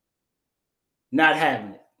 Not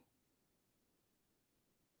having it.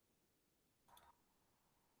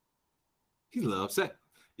 He's a little upset.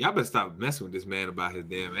 Y'all better stop messing with this man about his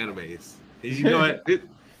damn animes. You know what?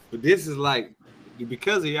 This is like,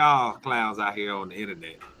 because of y'all clowns out here on the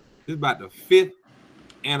internet, this is about the 5th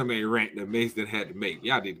anime rant that Mason had to make.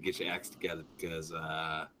 Y'all need to get your acts together, because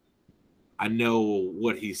I know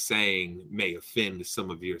what he's saying may offend some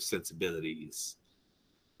of your sensibilities,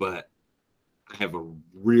 but I have a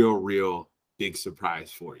real big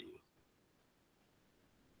surprise for you.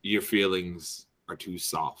 Your feelings are too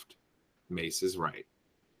soft. Mace is right.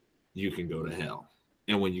 You can go to hell.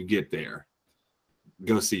 And when you get there,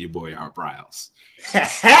 go see your boy Art Briles.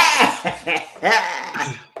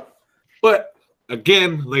 But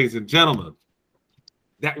again, ladies and gentlemen,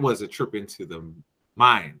 that was a trip into the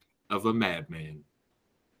mind of a madman.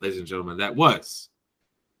 Ladies and gentlemen, that was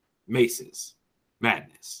Mace's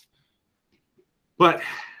Madness. But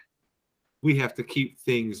we have to keep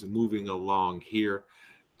things moving along here,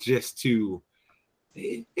 just to,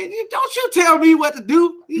 don't you tell me what to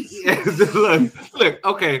do. look,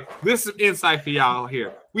 okay, this is insight for y'all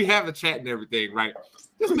here. We have a chat and everything, right?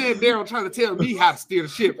 This man Daryl trying to tell me how to steer the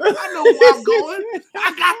ship. I know where I'm going.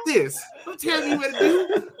 I got this. Don't tell me what to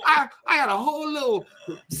do. I got a whole little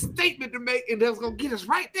statement to make, and that's gonna get us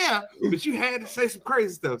right there. But you had to say some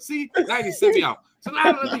crazy stuff. See, now you set me off. So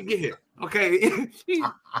now let me get here. Okay. Goddamn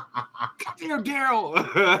Daryl.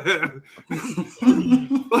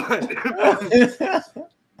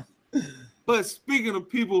 But speaking of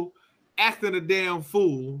people acting a damn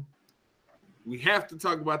fool, we have to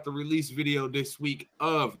talk about the release video this week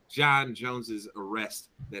of Jon Jones's arrest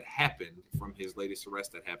that happened, from his latest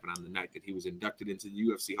arrest that happened on the night that he was inducted into the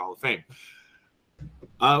UFC Hall of Fame.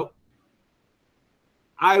 I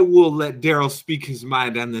will let Daryl speak his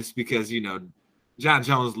mind on this, because, you know, Jon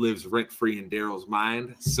Jones lives rent-free in Daryl's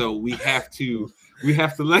mind. So we have to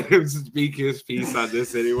let him speak his piece on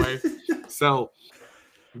this anyway. So,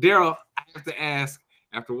 Daryl, I have to ask,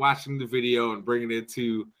 after watching the video and bringing it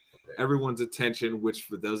to everyone's attention, which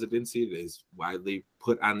for those that didn't see it is widely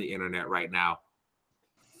put on the internet right now,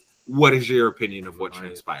 what is your opinion of what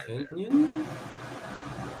transpired?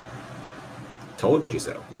 Told you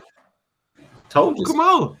so. Told you. Come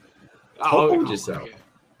on. Told you so.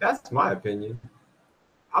 That's my opinion.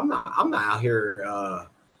 I'm not out here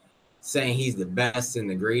saying he's the best and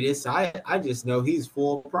the greatest. I just know he's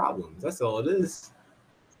full of problems. That's all it is.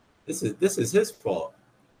 This is his fault.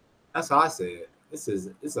 That's how I say it. It's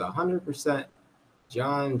 100%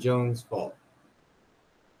 Jon Jones' fault.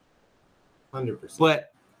 100%.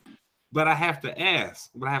 But I have to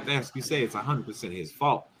ask. You say it's 100% his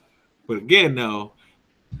fault. But again, though,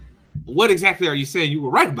 what exactly are you saying you were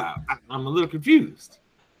right about? I'm a little confused.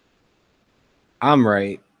 I'm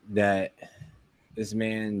right that this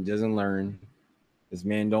man doesn't learn. This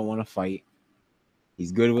man don't want to fight.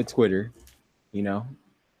 He's good with Twitter. You know,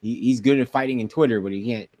 he's good at fighting in Twitter, but he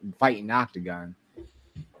can't fight in the octagon.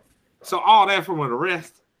 So all that from an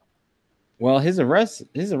arrest? Well, his arrest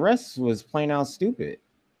was plain out stupid.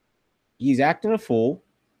 He's acting a fool.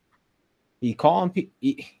 He's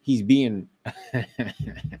being.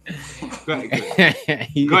 Go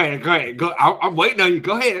ahead. I'm waiting on you.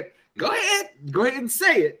 Go ahead and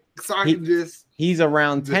say it. So I can just. He's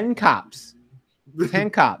around 10 cops. 10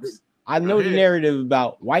 cops. I know the narrative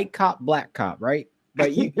about white cop, black cop, right?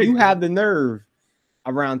 But you have the nerve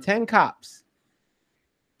around 10 cops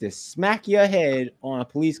to smack your head on a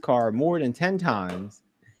police car more than 10 times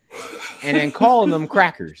and then calling them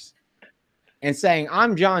crackers and saying,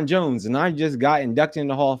 I'm Jon Jones and I just got inducted in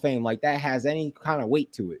the Hall of Fame. Like, that has any kind of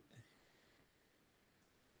weight to it.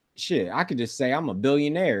 Shit, I could just say I'm a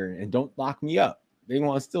billionaire and don't lock me up. They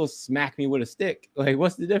want to still smack me with a stick. Like,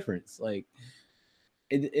 what's the difference? Like,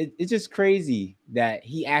 it's just crazy that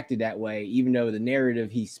he acted that way, even though the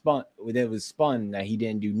narrative was spun that he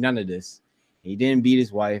didn't do none of this. He didn't beat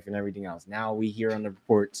his wife and everything else. Now we hear on the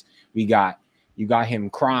reports, you got him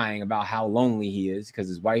crying about how lonely he is because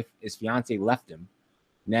his fiance left him.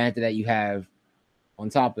 And then after that,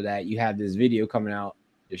 on top of that, you have this video coming out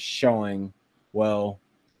just showing, well,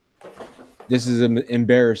 this is an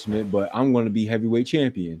embarrassment, but I'm going to be heavyweight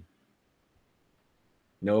champion.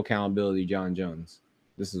 No accountability, Jon Jones.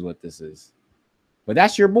 This is what this is. But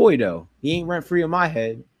that's your boy, though. He ain't rent free in my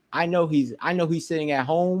head. I know he's sitting at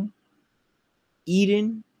home,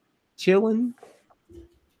 eating, chilling,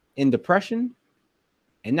 in depression,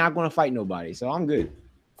 and not going to fight nobody. So I'm good.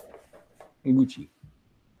 I'm Gucci.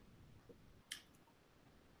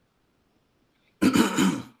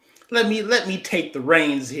 Let me take the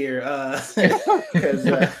reins here, because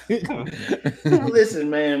listen,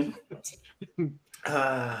 man,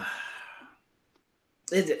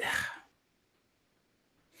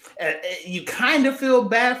 you kind of feel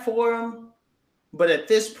bad for him, but at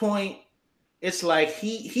this point, it's like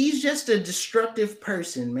he's just a destructive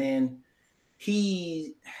person, man.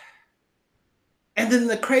 And then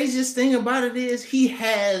the craziest thing about it is he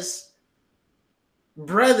has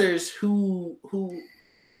brothers who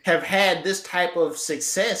have had this type of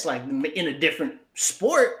success, like in a different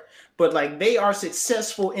sport, but like they are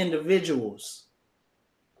successful individuals.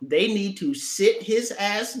 They need to sit his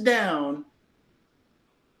ass down.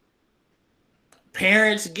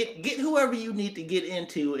 Parents, get whoever you need to get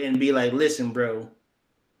into and be like, listen, bro,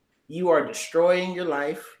 you are destroying your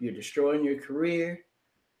life. You're destroying your career.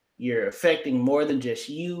 You're affecting more than just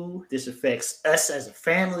you. This affects us as a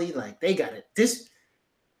family. Like they got to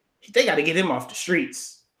get him off the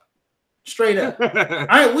streets. Straight up.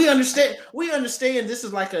 We understand. This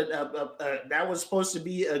is like that was supposed to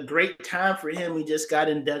be a great time for him. He just got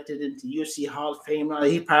inducted into UFC Hall of Fame.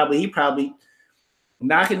 He probably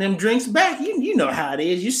knocking them drinks back. You know how it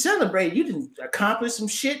is. You celebrate. You didn't accomplish some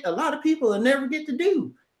shit a lot of people will never get to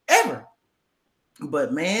do ever.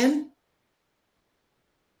 But man,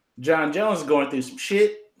 John Jones is going through some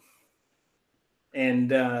shit,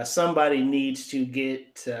 and somebody needs to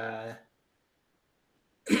get a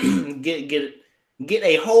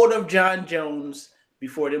hold of John Jones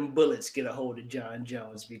before them bullets get a hold of John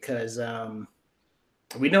Jones, because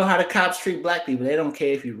we know how the cops treat black people. They don't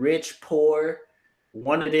care if you're rich, poor,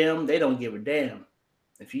 one of them. They don't give a damn.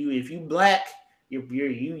 If you black,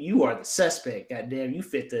 you are the suspect. Goddamn, you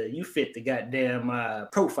fit the goddamn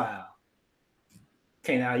profile.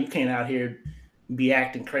 You can't out here be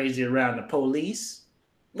acting crazy around the police.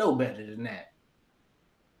 No better than that.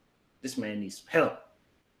 This man needs some help.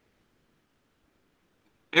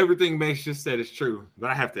 Everything Mace just said is true, but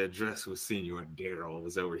I have to address what Senior Daryl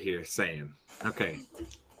was over here saying. Okay,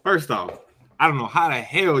 first off, I don't know how the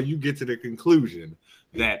hell you get to the conclusion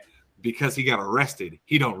that because he got arrested,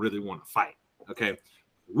 he don't really want to fight. Okay,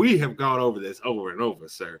 we have gone over this over and over,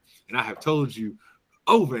 sir, and I have told you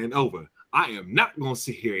over and over, I am not going to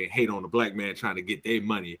sit here and hate on a black man trying to get their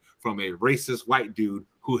money from a racist white dude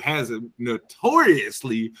who has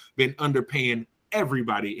notoriously been underpaying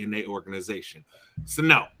everybody in their organization. So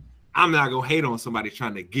no, I'm not gonna hate on somebody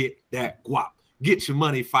trying to get that guap. Get your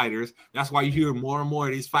money, fighters. That's why you hear more and more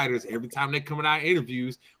of these fighters every time they come out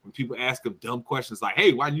interviews, when people ask them dumb questions like,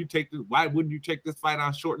 hey, why wouldn't you take this fight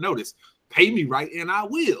on short notice? Pay me right and I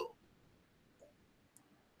will.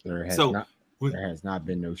 There has not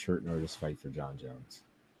been no short notice fight for John Jones.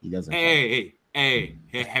 He doesn't. Hey,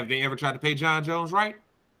 have they ever tried to pay John Jones right?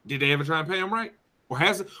 Did they ever try and pay him right? Or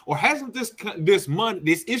hasn't this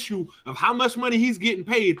issue of how much money he's getting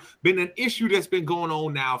paid been an issue that's been going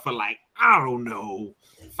on now for like, I don't know,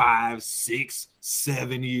 5, 6,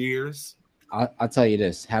 7 years? I'll tell you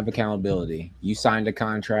this: have accountability. You signed a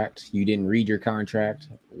contract. You didn't read your contract.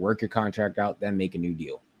 Work your contract out. Then make a new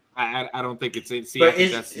deal. I don't think it's. See, but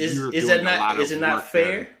is it not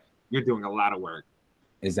fair? There. You're doing a lot of work.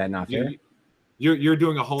 Is that not fair? You're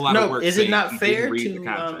doing a whole lot of work. Is it not fair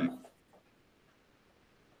to?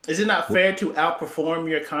 Is it not fair to outperform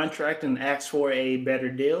your contract and ask for a better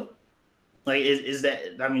deal? Like, is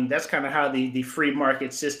that? I mean, that's kind of how the free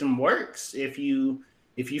market system works. If you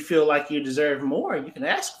feel like you deserve more, you can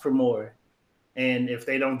ask for more, and if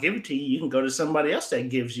they don't give it to you, you can go to somebody else that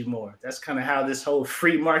gives you more. That's kind of how this whole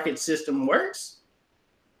free market system works.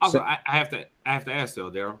 Also, I have to ask though,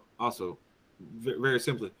 Daryl. Also, very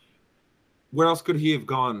simply, where else could he have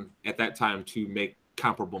gone at that time to make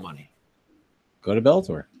comparable money? Go to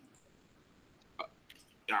Bellator.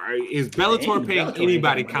 Is Bellator paying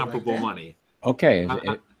anybody comparable money? Okay,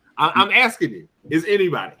 I'm asking you: is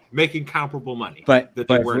anybody making comparable money? But if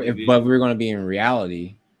we're going to be in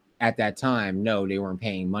reality, at that time, no, they weren't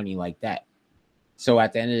paying money like that. So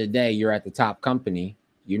at the end of the day, you're at the top company.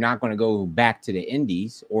 You're not going to go back to the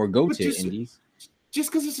indies or go to the indies.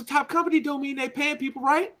 Just because it's a top company, don't mean they're paying people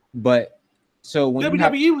right. But so when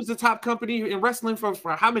WWE was the top company in wrestling for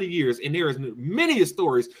how many years? And there is many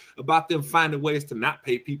stories about them finding ways to not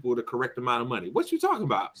pay people the correct amount of money. What you talking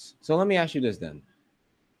about? So let me ask you this then.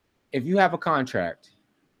 If you have a contract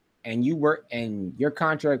and you work and your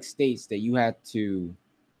contract states that you have to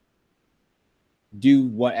do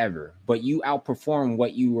whatever, but you outperform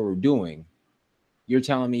what you were doing. You're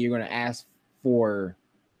telling me you're going to ask for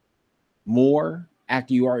more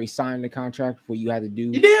after you already signed the contract for what you had to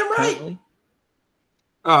do? You're damn right. currently?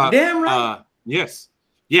 Damn right. Yes.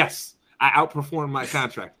 I outperformed my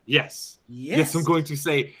contract. Yes. I'm going to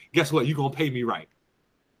say, guess what? You're going to pay me right.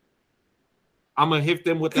 I'm going to hit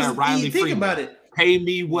them with that Riley think Freeman. about it. Pay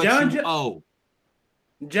me what you owe.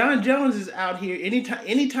 John Jones is out here.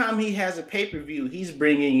 Anytime he has a pay-per-view, he's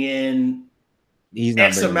bringing in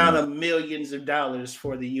X amount of millions of dollars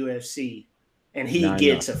for the UFC, and he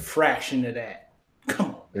gets a fraction of that.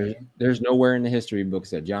 Come on. There's nowhere in the history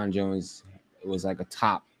books that John Jones was like a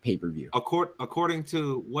top pay-per-view. According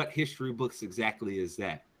to what history books exactly is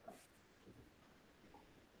that?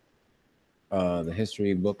 The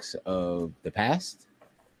history books of the past.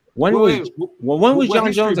 When was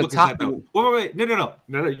John Jones a top? Wait. No.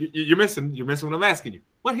 You're missing what I'm asking you.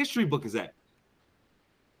 What history book is that?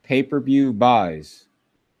 Pay-per-view buys.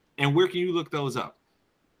 And where can you look those up?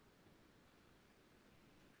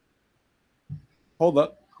 Hold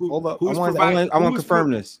up. I want to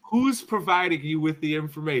confirm this. Who's providing you with the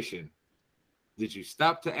information? Did you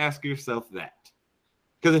stop to ask yourself that?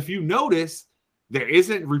 Because if you notice, there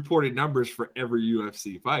isn't reported numbers for every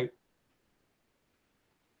UFC fight.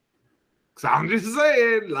 So I'm just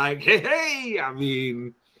saying, like, hey, I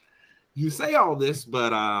mean, you say all this,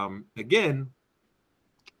 but again,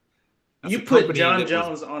 you put John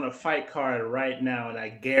Jones on a fight card right now, and I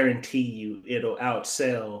guarantee you it'll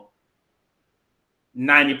outsell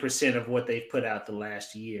 90% of what they've put out the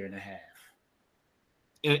last year and a half.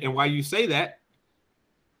 And why you say that,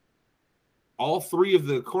 all three of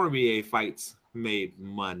the Cormier fights made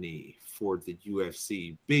money for the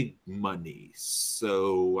UFC, big money.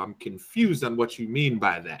 So I'm confused on what you mean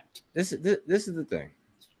by that. This is the thing.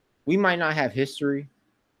 We might not have history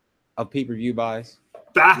of pay-per-view buys.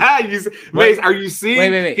 Are you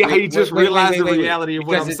seeing how you just realized the reality of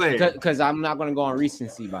what I'm saying? Because I'm not going to go on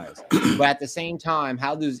recency bias. But at the same time,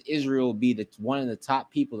 how does Israel be one of the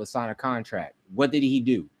top people to sign a contract? What did he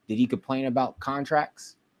do? Did he complain about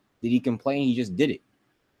contracts? Did he complain? He just did it.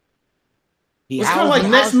 It's kind of like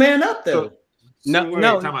next man up, though.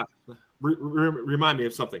 No. Time out. Remind me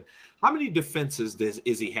of something. How many defenses does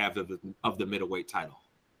Izzy have of the middleweight title?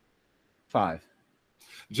 5.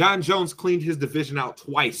 John Jones cleaned his division out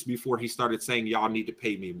twice before he started saying, y'all need to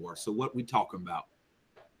pay me more. So what we talking about?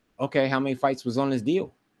 Okay, how many fights was on this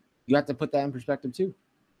deal? You have to put that in perspective, too.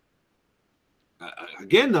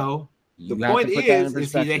 Again, though, the point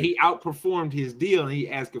is that he outperformed his deal and he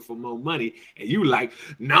asking for more money. And you like,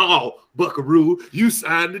 no, Buckaroo, you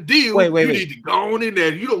signed the deal. Wait. You need to go on in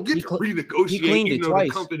there. You don't get to renegotiate. He cleaned it twice.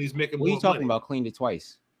 The company's making what more are you talking money. about? Cleaned it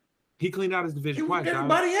twice. He cleaned out his division twice.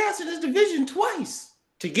 Everybody asked in his division twice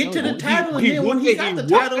to get to the title. And then when he got the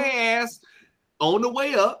title, ass on the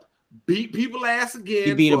way up. Beat people ass again.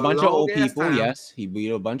 He beat a bunch of old people. Yes, he beat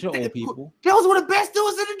a bunch of old people. Those were the best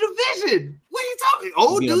dudes in the division. What are you talking?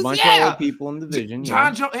 Old dudes, a bunch of old people in the division.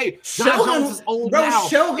 John Jones is old now,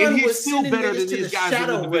 and he's still better than these guys in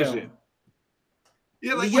the division.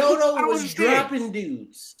 Yeah, like Lyoto was dropping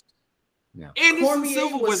dudes. Yeah. Anderson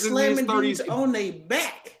Silva was in his 30s on their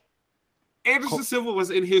back. Anderson Silva was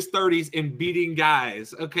in his 30s and beating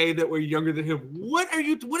guys, okay, that were younger than him. What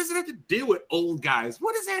does it have to do with old guys?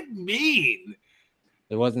 What does that mean?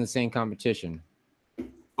 It wasn't the same competition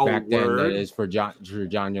back then that is for John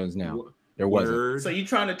Jones now. There wasn't. So you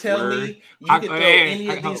trying to tell me you can throw any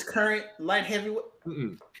of these current light heavyweight?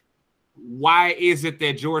 Why is it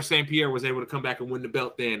that George St. Pierre was able to come back and win the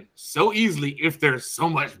belt then so easily if there's so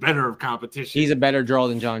much better of competition? He's a better draw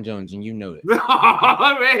than John Jones, and you know it. No,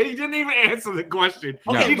 man, he didn't even answer the question.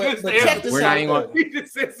 Okay, but check this out.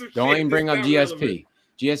 Don't even bring up GSP.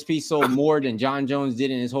 GSP sold more than John Jones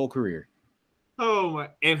did in his whole career. Oh my!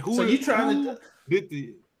 And who did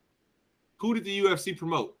the UFC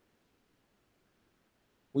promote?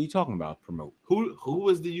 What are you talking about? Promote? Who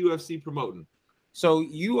was the UFC promoting? So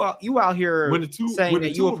you out here saying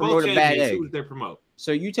that you will promote a bad egg. Who did they promote?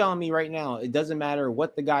 So you telling me right now it doesn't matter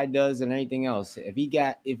what the guy does and anything else. If he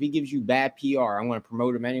gives you bad PR, I'm going to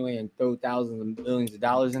promote him anyway and throw thousands and millions of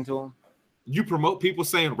dollars into him. You promote people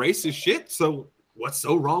saying racist shit. So what's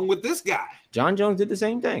so wrong with this guy? John Jones did the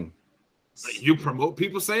same thing. You promote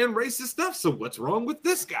people saying racist stuff. So what's wrong with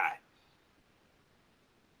this guy?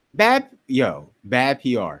 Bad PR. So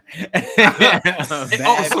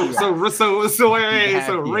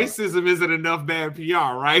racism isn't enough bad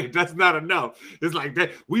PR, right? That's not enough. It's like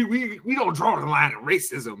that. We don't draw the line of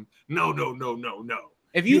racism. No.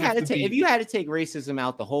 If you had to take racism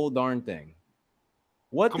out the whole darn thing,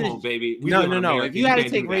 What? Come on, baby. No. If you had to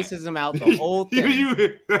take racism out, the whole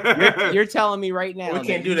thing, you're telling me right now we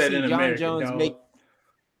can't do that in John America. Jones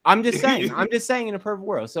I'm just saying in a perfect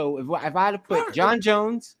world. So if I had to put John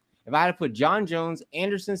Jones,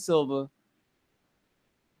 Anderson Silva,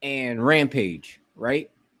 and Rampage, right?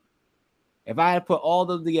 If I had to put all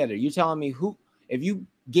those together, you're telling me who? If you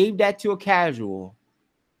gave that to a casual,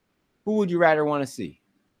 who would you rather want to see?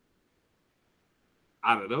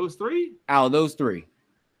 Out of those three?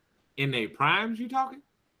 In their primes, you talking?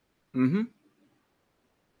 Mm-hmm.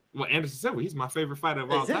 Well, Anderson Silva, he's my favorite fighter of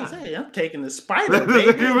all time. I'm taking the Spider,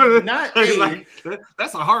 baby. Not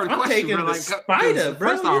that's a hard question. I'm taking the Spider, bro.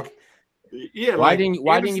 First off, yeah. Why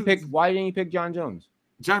didn't you pick John Jones?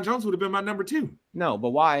 John Jones would have been my number 2. No, but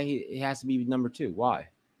why? He has to be number 2. Why?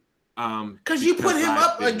 Because you put him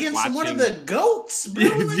up against one of the GOATs, bro.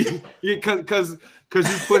 Because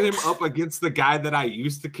you put him up against the guy that I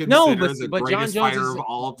used to consider the greatest fighter of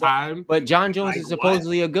all time. But John Jones is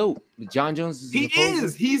supposedly a GOAT. John Jones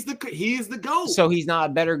is He's the GOAT. So he's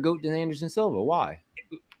not a better GOAT than Anderson Silva. Why?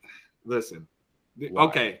 Listen. Why?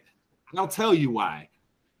 Okay. I'll tell you why.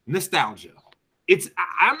 Nostalgia.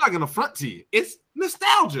 I'm not gonna front to you. It's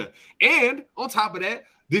nostalgia. And on top of that,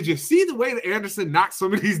 did you see the way that Anderson knocked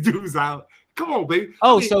some of these dudes out? Come on, baby.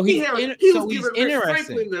 Oh, so he's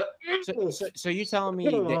interesting. So you're telling me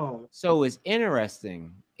so it's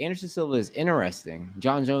interesting. Anderson Silva is interesting.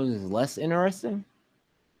 John Jones is less interesting?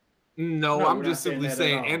 No, I'm just simply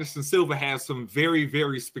saying Anderson Silva has some very,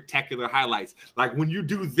 very spectacular highlights. Like when you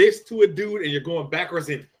do this to a dude and you're going backwards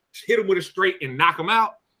and hit him with a straight and knock him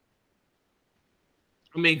out.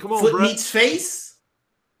 I mean, come on, bro. Meets face.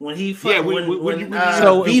 When he when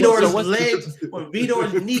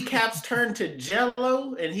Vitor's kneecaps turned to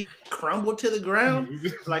jello and he crumbled to the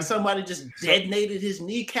ground, like somebody just detonated his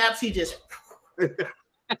kneecaps. He just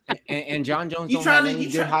and John Jones don't have any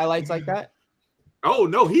good highlights like that. Oh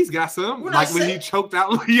no, he's got some. Like when he choked out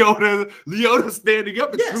Leota standing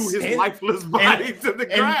up and threw his lifeless body to the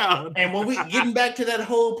ground. And when we getting back to that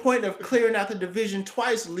whole point of clearing out the division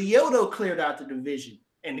twice, Leota cleared out the division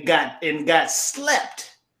and got slept.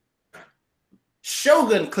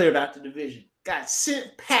 Shogun cleared out the division, got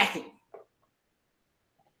sent packing.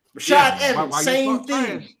 Rashad Evans, same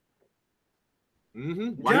thing.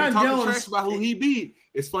 Why you talking trash about who he beat?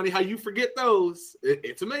 It's funny how you forget those.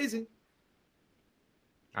 It's amazing.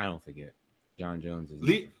 I don't forget. John Jones is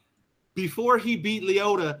before he beat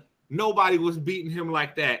Leota, nobody was beating him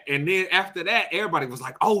like that. And then after that, everybody was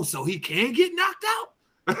like, "Oh, so he can get knocked out?"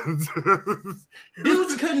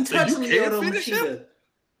 Dudes couldn't touch Leota.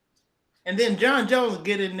 And then John Jones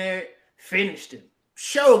get in there, finished him.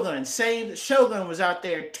 Shogun, same. Shogun was out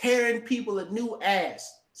there tearing people a new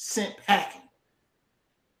ass, sent packing.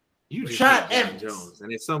 You just shot John Jones,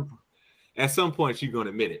 and at some point you're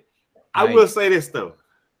gonna admit it. I will say this though.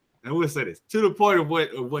 To the point of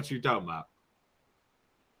what you're talking about.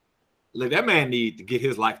 Look, that man need to get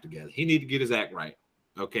his life together. He need to get his act right.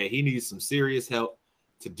 Okay, he needs some serious help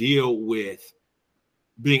to deal with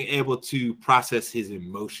being able to process his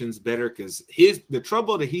emotions better, because the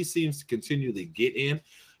trouble that he seems to continually get in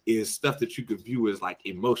is stuff that you could view as like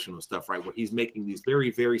emotional stuff, right? Where he's making these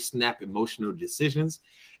very, very snap emotional decisions,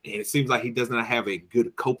 and it seems like he does not have a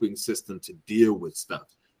good coping system to deal with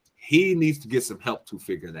stuff. He needs to get some help to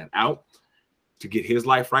figure that out, to get his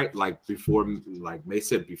life right. Like May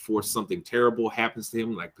said, before something terrible happens to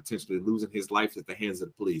him, like potentially losing his life at the hands of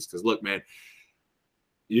the police. Because look, man,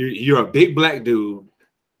 you're a big black dude.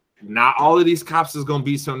 Not all of these cops is going to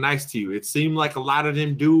be so nice to you. It seemed like a lot of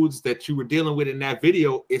them dudes that you were dealing with in that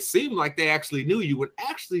video, it seemed like they actually knew you and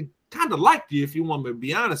actually kind of liked you, if you want me to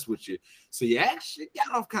be honest with you. So you actually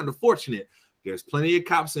got off kind of fortunate. There's plenty of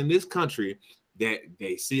cops in this country that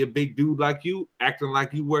they see a big dude like you acting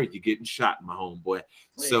like you were, you're getting shot, my homeboy.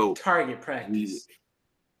 So target practice.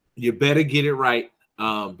 You better get it right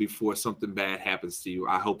before something bad happens to you.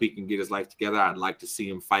 I hope he can get his life together. I'd like to see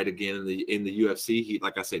him fight again in the UFC. He,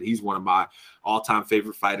 like I said, he's one of my all-time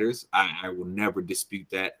favorite fighters. I will never dispute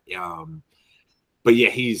that. But yeah,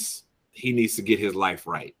 he needs to get his life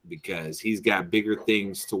right, because he's got bigger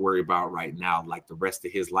things to worry about right now, like the rest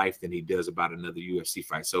of his life, than he does about another UFC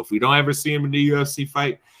fight. So if we don't ever see him in the UFC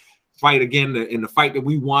fight again, in the fight that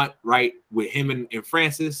we want, right, with him and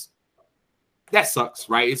Francis, that sucks,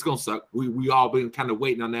 right? It's gonna suck. We all been kind of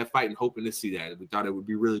waiting on that fight and hoping to see that. We thought it would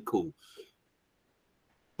be really cool,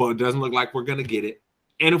 but it doesn't look like we're gonna get it.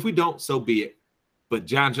 And if we don't, so be it. But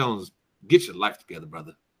John Jones, get your life together,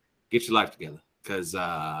 brother. Get your life together, because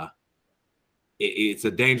it's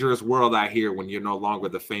a dangerous world out here when you're no longer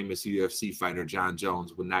the famous UFC fighter John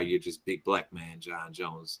Jones, when now you're just big black man John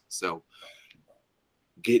Jones. So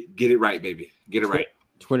Get it right, baby. Get it right.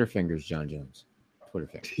 Twitter fingers, John Jones. Twitter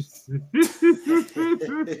fingers.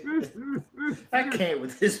 I can't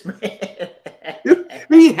with this man.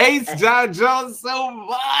 He hates John Jones so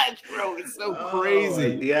much, bro. It's so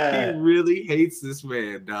crazy. Yeah, He really hates this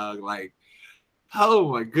man, dog. Like,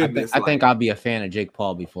 oh my goodness. I think I'll be a fan of Jake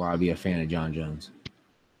Paul before I'll be a fan of John Jones.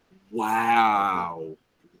 Wow,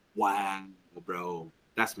 bro.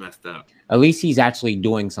 That's messed up. At least he's actually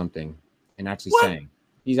doing something and actually saying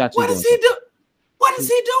he's actually. What is he doing? What is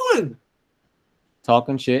he doing?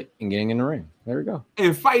 Talking shit and getting in the ring. There we go.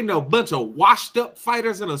 And fighting a bunch of washed up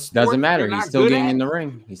fighters in a sport. Doesn't matter. He's Still getting in the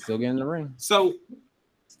ring. He's still getting in the ring. So,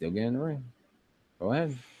 still getting in the ring. Go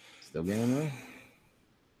ahead. Still getting in the ring.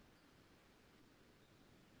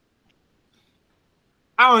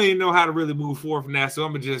 I don't even know how to really move forward from that. So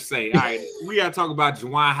I'm gonna just say, all right, we gotta talk about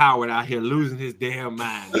Juwan Howard out here losing his damn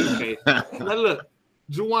mind. Okay, now look,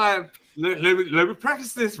 Juwan. Let me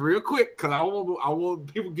practice this real quick because I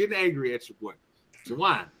want people getting angry at your boy.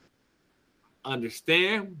 Juwan,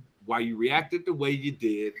 understand why you reacted the way you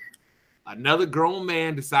did. Another grown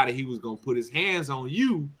man decided he was gonna put his hands on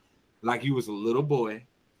you like you was a little boy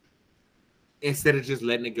instead of just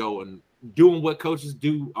letting it go and doing what coaches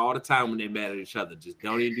do all the time when they're mad at each other. Just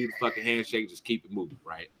don't even do the fucking handshake. Just keep it moving,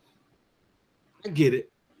 right? I get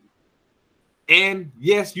it. And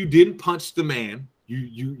yes, you didn't punch the man.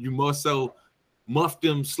 You more so muffed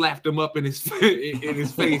him, slapped him up in his in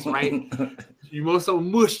his face, right? You more so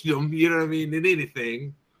mushed him, you know what I mean, than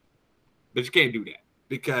anything. But you can't do that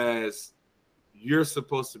because you're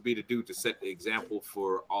supposed to be the dude to set the example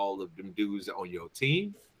for all of them dudes on your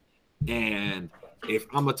team. And if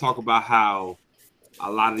I'm gonna talk about how a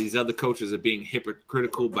lot of these other coaches are being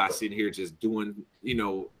hypocritical by sitting here just doing,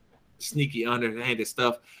 sneaky underhanded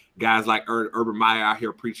stuff. Guys like Urban Meyer out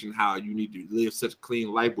here preaching how you need to live such a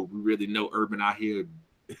clean life, but we really know Urban out here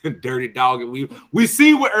dirty dog. And we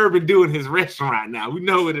see what Urban do in his restaurant now. We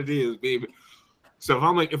know what it is, baby. So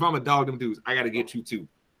if I'm a dog them dudes, I got to get you too.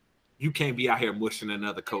 You can't be out here mushing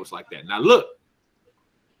another coach like that. Now look,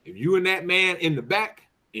 if you and that man in the back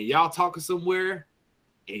and y'all talking somewhere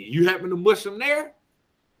and you happen to mush him there,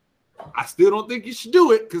 I still don't think you should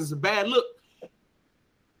do it because it's a bad look.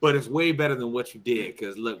 But it's way better than what you did.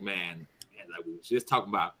 Because look, man, like we were just talking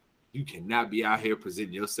about, you cannot be out here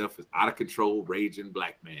presenting yourself as out of control, raging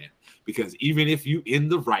black man. Because even if you in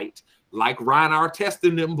the right, like Ryan Artest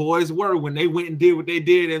and them boys were when they went and did what they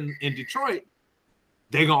did in Detroit,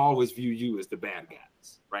 they're gonna always view you as the bad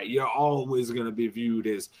guys, right? You're always gonna be viewed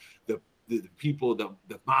as the people, the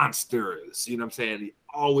monsters. You know what I'm saying? You're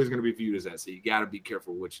always gonna be viewed as that. So you got to be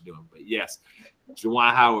careful what you're doing. But yes,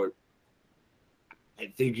 Juwan Howard, I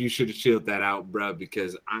think you should have chilled that out, bro,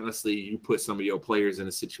 because honestly, you put some of your players in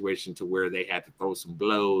a situation to where they had to throw some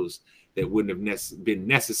blows that wouldn't have been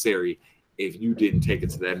necessary if you didn't take it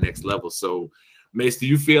to that next level. So, Mace, do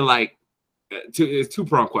you feel like it's a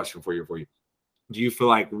two-pronged question for you? Do you feel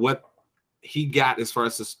like what he got as far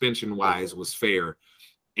as suspension-wise was fair,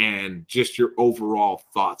 and just your overall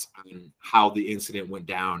thoughts on how the incident went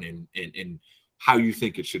down and how you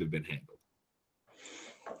think it should have been handled?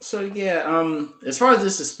 So yeah, as far as the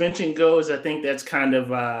suspension goes, I think that's kind of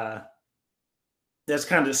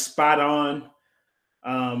spot on.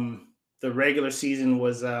 The regular season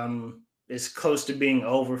was is close to being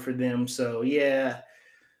over for them, so yeah,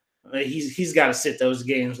 he's got to sit those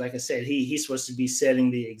games. Like I said, he's supposed to be setting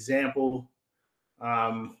the example,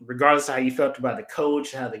 regardless of how you felt about the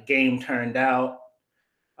coach, how the game turned out.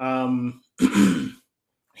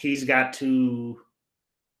 He's got to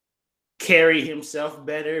carry himself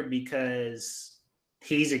better because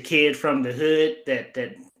he's a kid from the hood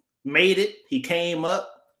that made it. He came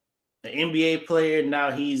up, an NBA player.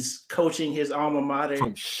 Now he's coaching his alma mater.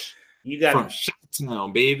 From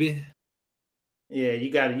Chi-Town, baby. Yeah,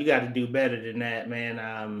 you got to do better than that,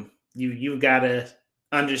 man. You got to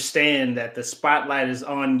understand that the spotlight is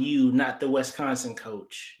on you, not the Wisconsin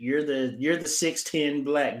coach. You're the 6'10"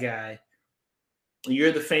 black guy.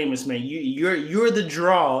 You're the famous man. You're the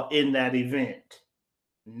draw in that event.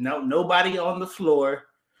 No, nobody on the floor.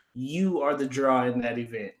 You are the draw in that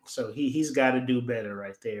event. So he's got to do better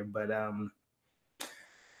right there. But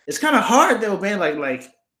it's kind of hard though, man.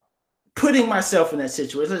 Like putting myself in that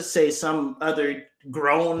situation. Let's say some other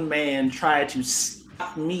grown man tried to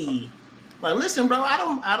stop me. Like, listen, bro,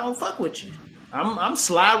 I don't fuck with you. I'm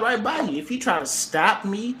slide right by you. If you try to stop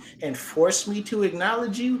me and force me to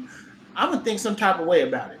acknowledge you, I'm gonna think some type of way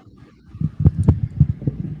about it.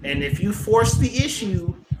 And if you force the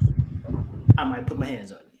issue, I might put my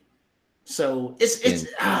hands on you. So it's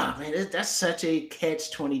man, that's such a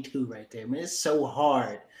catch-22 right there, man. It's so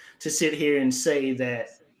hard to sit here and say that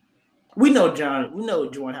we know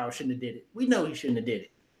Juwan Howard shouldn't have did it. We know he shouldn't have did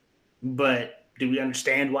it. But do we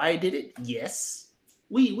understand why he did it? Yes.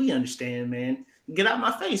 We understand, man. Get out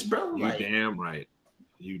my face, bro. You damn right.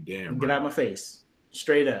 You damn right. Get out my face.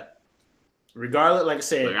 Straight up. Regardless, like I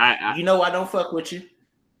said, you know I don't fuck with you.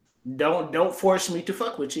 Don't force me to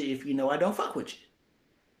fuck with you if you know I don't fuck with you.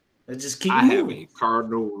 Let's just keep moving. Have a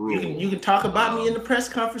cardinal rule. You can talk about me in the press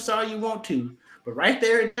conference all you want to, but right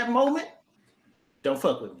there in that moment, don't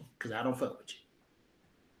fuck with me because I don't fuck with you.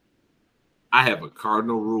 I have a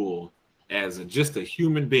cardinal rule as just a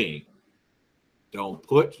human being.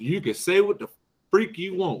 You can say what the freak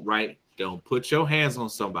you want, right? Don't put your hands on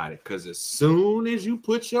somebody, because as soon as you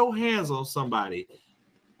put your hands on somebody,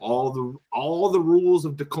 all the rules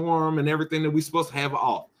of decorum and everything that we're supposed to have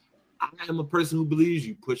off. I am a person who believes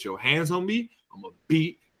you put your hands on me, I'm gonna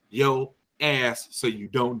beat your ass so you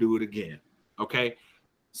don't do it again. Okay,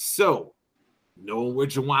 so knowing where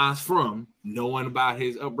Juwan's from, knowing about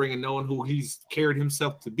his upbringing, knowing who he's carried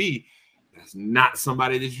himself to be, that's not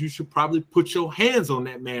somebody that you should probably put your hands on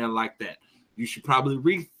that man like that. You should probably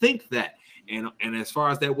rethink that. And as far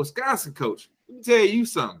as that Wisconsin coach, let me tell you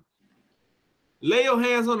something. Lay your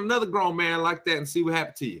hands on another grown man like that and see what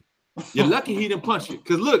happened to you. You're lucky he didn't punch you.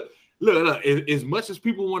 Because look, as much as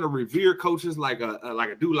people want to revere coaches like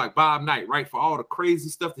a dude like Bob Knight, right, for all the crazy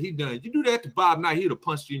stuff that he done, you do that to Bob Knight, he'd have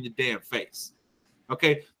punched you in your damn face.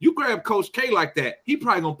 Okay? You grab Coach K like that, he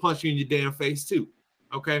probably going to punch you in your damn face too.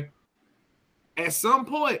 Okay? At some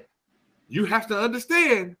point, you have to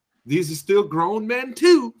understand these are still grown men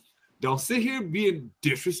too. Don't sit here being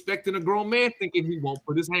disrespecting a grown man thinking he won't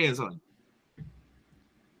put his hands on you.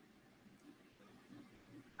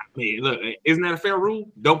 I mean, look, isn't that a fair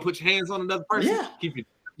rule? Don't put your hands on another person. Yeah. Keep your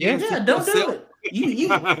don't do it.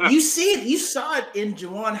 You see it. You saw it in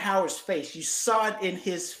Juwan Howard's face. You saw it in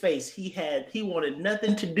his face. He wanted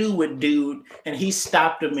nothing to do with dude, and he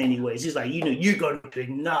stopped him anyways. He's like, you're going to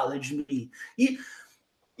acknowledge me.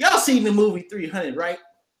 Y'all seen the movie 300, right?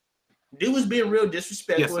 Dude was being real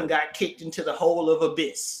disrespectful and got kicked into the hole of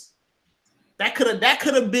abyss. That could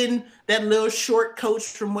have been that little short coach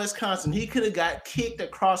from Wisconsin. He could have got kicked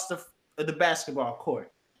across the basketball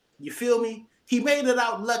court. You feel me? He made it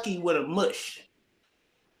out lucky with a mush.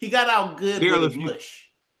 He got out good with a mush.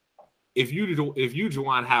 If you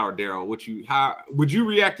Juwan Howard, Daryl, would you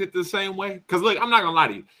react it the same way? Because look, I'm not gonna lie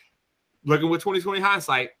to you. Looking with 2020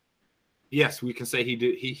 hindsight, yes, we can say he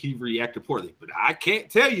did. He reacted poorly, but I can't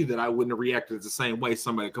tell you that I wouldn't have reacted the same way.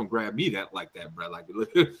 Somebody come grab me like that, bro. Like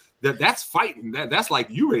that's fighting. That's like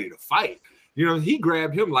you ready to fight. You know, he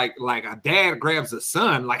grabbed him like a dad grabs a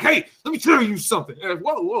son. Like, hey, let me tell you something.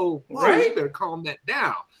 Whoa, right? You better calm that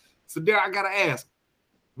down. So there, I gotta ask: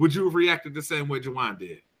 would you have reacted the same way Juwan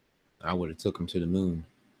did? I would have took him to the moon.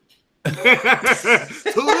 To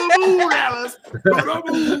the moon, Alice. To the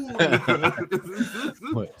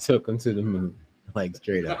moon. Took him to the moon, like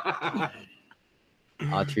straight up.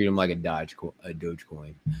 I'll treat him like a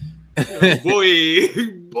Dogecoin.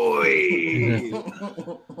 boy.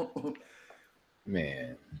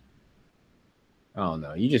 Man, I don't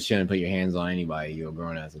know. You just shouldn't put your hands on anybody. You're a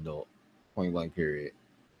grown ass adult. Point blank. Period.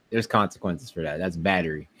 There's consequences for that. That's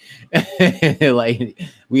battery. Like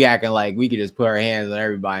we acting like we could just put our hands on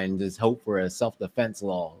everybody and just hope for a self-defense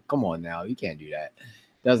law. Come on now, you can't do that.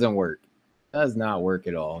 Doesn't work. Does not work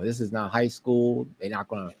at all. This is not high school. They're not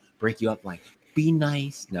gonna break you up like be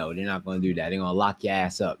nice. No, they're not gonna do that. They're gonna lock your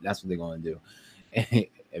ass up. That's what they're gonna do. If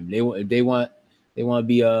they want to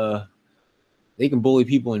be they can bully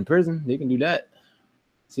people in prison. They can do that.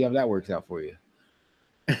 See how that works out for you.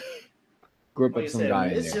 Grip up some guy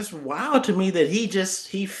in there. It's just wild to me that he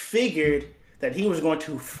figured that he was going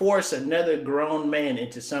to force another grown man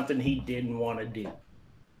into something he didn't want to do.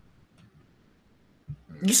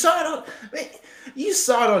 You saw it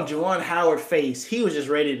on Juwan Howard's face. He was just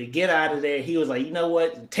ready to get out of there. He was like, you know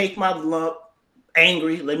what? Take my lump,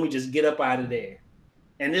 angry. Let me just get up out of there.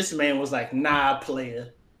 And this man was like, nah,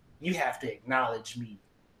 player. You have to acknowledge me.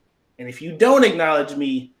 And if you don't acknowledge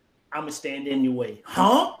me, I'm going to stand in your way.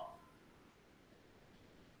 Huh?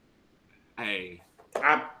 Hey,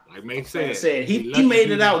 like May said, he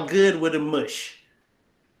made it out good with a mush.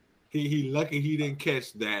 He lucky he didn't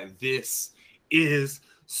catch that. This is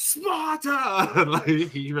Sparta. Like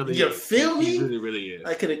he really, you feel me? He really is.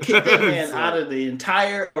 I could have kicked that man out of the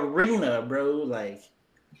entire arena, bro. Like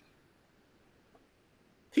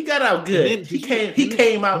he got out good. He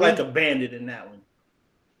came out like a bandit in that one.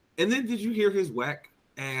 And then did you hear his whack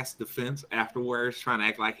ass defense afterwards, trying to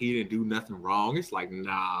act like he didn't do nothing wrong? It's like,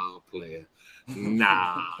 nah, player.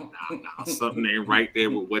 Nah. Something ain't right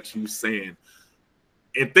there with what you saying.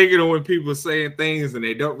 and thinking of when people are saying things and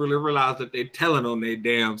they don't really realize that they're telling on their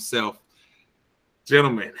damn self.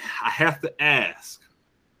 Gentlemen, I have to ask,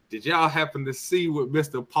 did y'all happen to see what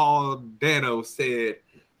Mr. Paul Dano said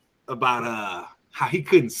about how he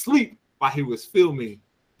couldn't sleep while he was filming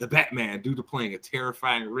The Batman due to playing a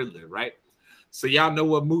terrifying Riddler, right? So y'all know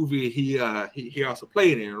what movie he also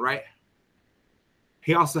played in, right?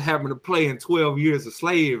 He also happened to play in 12 Years a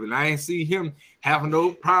Slave, and I ain't see him having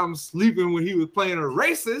no problem sleeping when he was playing a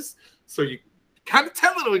racist. So you kind of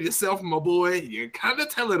tell it on yourself, my boy. You kind of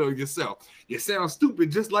tell it on yourself. You sound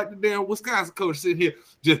stupid, just like the damn Wisconsin coach sitting here.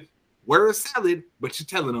 Just wear a salad, but you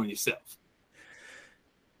tell it on yourself.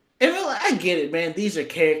 And I get it, man. These are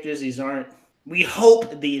characters. We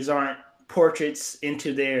hope these aren't portraits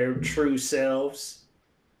into their true selves.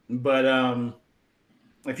 But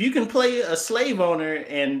if you can play a slave owner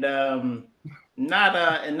and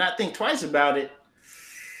not think twice about it,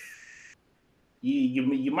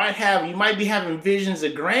 you might be having visions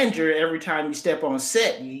of grandeur every time you step on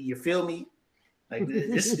set. You feel me? Like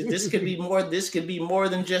this could be more. This could be more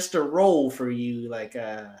than just a role for you. Like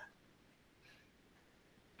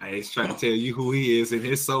he's trying to tell you who he is in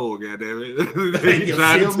his soul. Goddammit! He's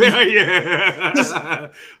trying to tell you.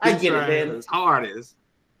 I get it, man. As hard as.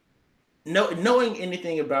 Knowing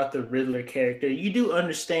anything about the Riddler character, you do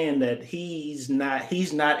understand that he's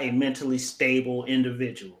not a mentally stable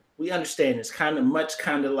individual. We understand it's kind of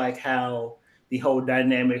like how the whole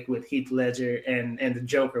dynamic with Heath Ledger and the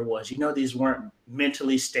Joker was. You know, these weren't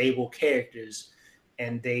mentally stable characters,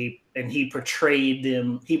 and he portrayed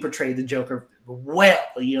the Joker well.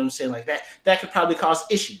 You know what I'm saying? Like that could probably cause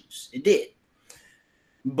issues. It did.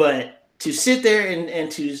 But to sit there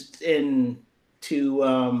and to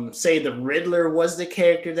say the Riddler was the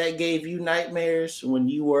character that gave you nightmares when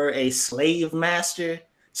you were a slave master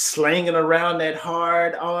slanging around that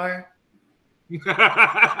hard R,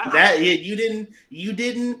 that you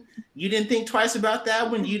didn't think twice about that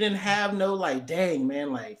when you didn't have no like, dang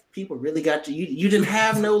man, like people really got to you didn't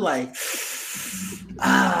have no like,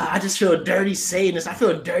 I just feel dirty saying this. I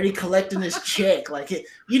feel dirty collecting this check. Like you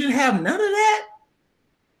didn't have none of that.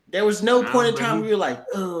 There was no point in time where you're like,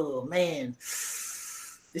 oh man,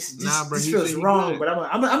 this feels wrong. But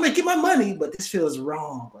I'm gonna get my money, but this feels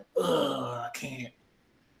wrong. Like, I can't.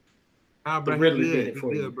 The Riddler did it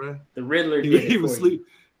for you, bro. The Riddler did it for you.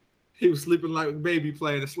 He was sleeping like a baby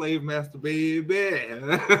playing a slave master baby. Hey,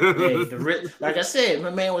 like I said,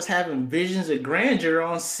 my man was having visions of grandeur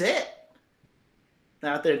on set.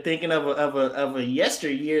 Out there thinking of a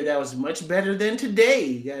yesteryear that was much better than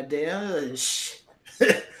today. Goddamn.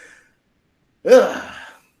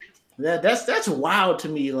 That's wild to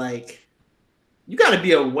me. Like, you got to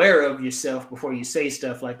be aware of yourself before you say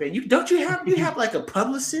stuff like that. You have like a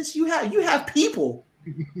publicist. You have people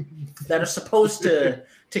that are supposed to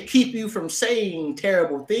keep you from saying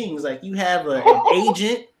terrible things. Like you have an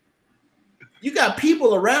agent. You got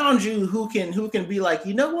people around you who can be like,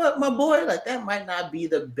 you know what, my boy, like that might not be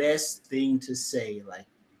the best thing to say. Like,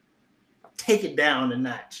 take it down a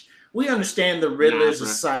notch. We understand the Riddler's a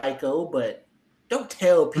psycho, but don't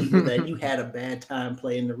tell people that you had a bad time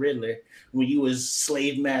playing the Riddler when you was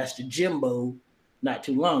slave master Jimbo not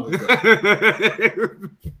too long ago.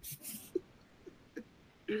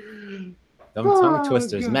 Them tongue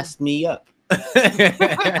twisters messed me up.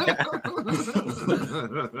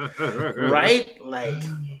 Right? Like,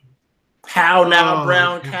 how now,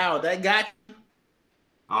 brown cow? That got you.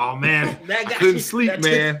 Oh man, that got couldn't you. Sleep,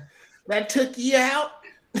 man. That took you out.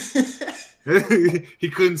 He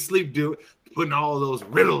couldn't sleep, dude. Putting all those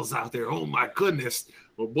riddles out there. Oh my goodness.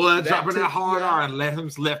 Well, boy, dropping that hard R and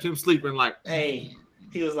left him sleeping like. Hey,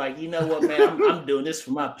 he was like, you know what, man? I'm doing this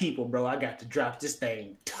for my people, bro. I got to drop this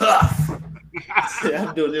thing tough.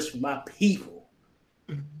 I'm doing this for my people.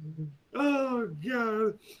 Oh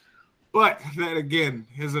God. But then again,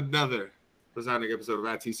 here's another resounding episode of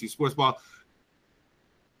ITC Sports Ball.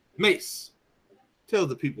 Mace, tell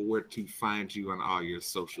the people where to find you on all your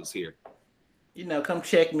socials here. You know, come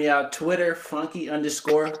check me out. Twitter, funky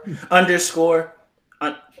 __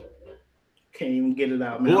 can't even get it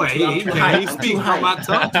out, man. Boy, he's speaking on my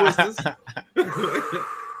tongue twisters.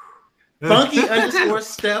 Funky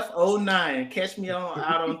 _Steph09. Catch me out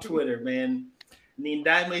on Twitter, man.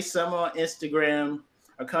 Nindaime Summer on Instagram.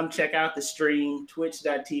 Or come check out the stream,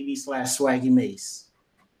 twitch.tv/swaggymace.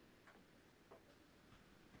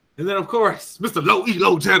 And then, of course, Mr. Low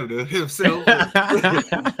Elo Janitor himself.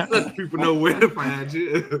 Let people know where to find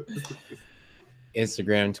you.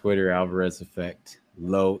 Instagram, Twitter, Alvarez Effect,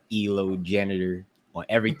 Low Elo Janitor on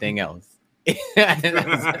everything else.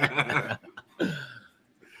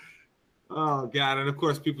 Oh God! And of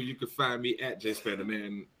course, people, you can find me at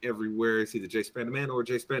JSpanderman everywhere. It's either JSpanderman or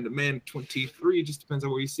JSpanderman23. It just depends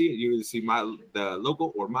on where you see it. You either see the logo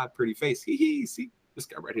or my pretty face. See this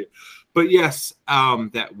guy right here. But yes,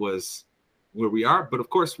 that was where we are. But of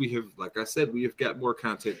course, we have, like I said, we have got more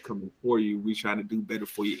content coming for you. We try to do better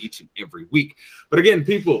for you each and every week. But again,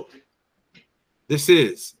 people, this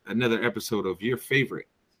is another episode of your favorite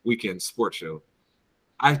weekend sports show,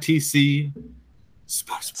 ITC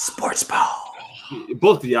Sports Ball.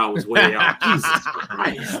 Both of y'all was way out. Jesus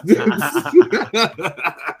Christ.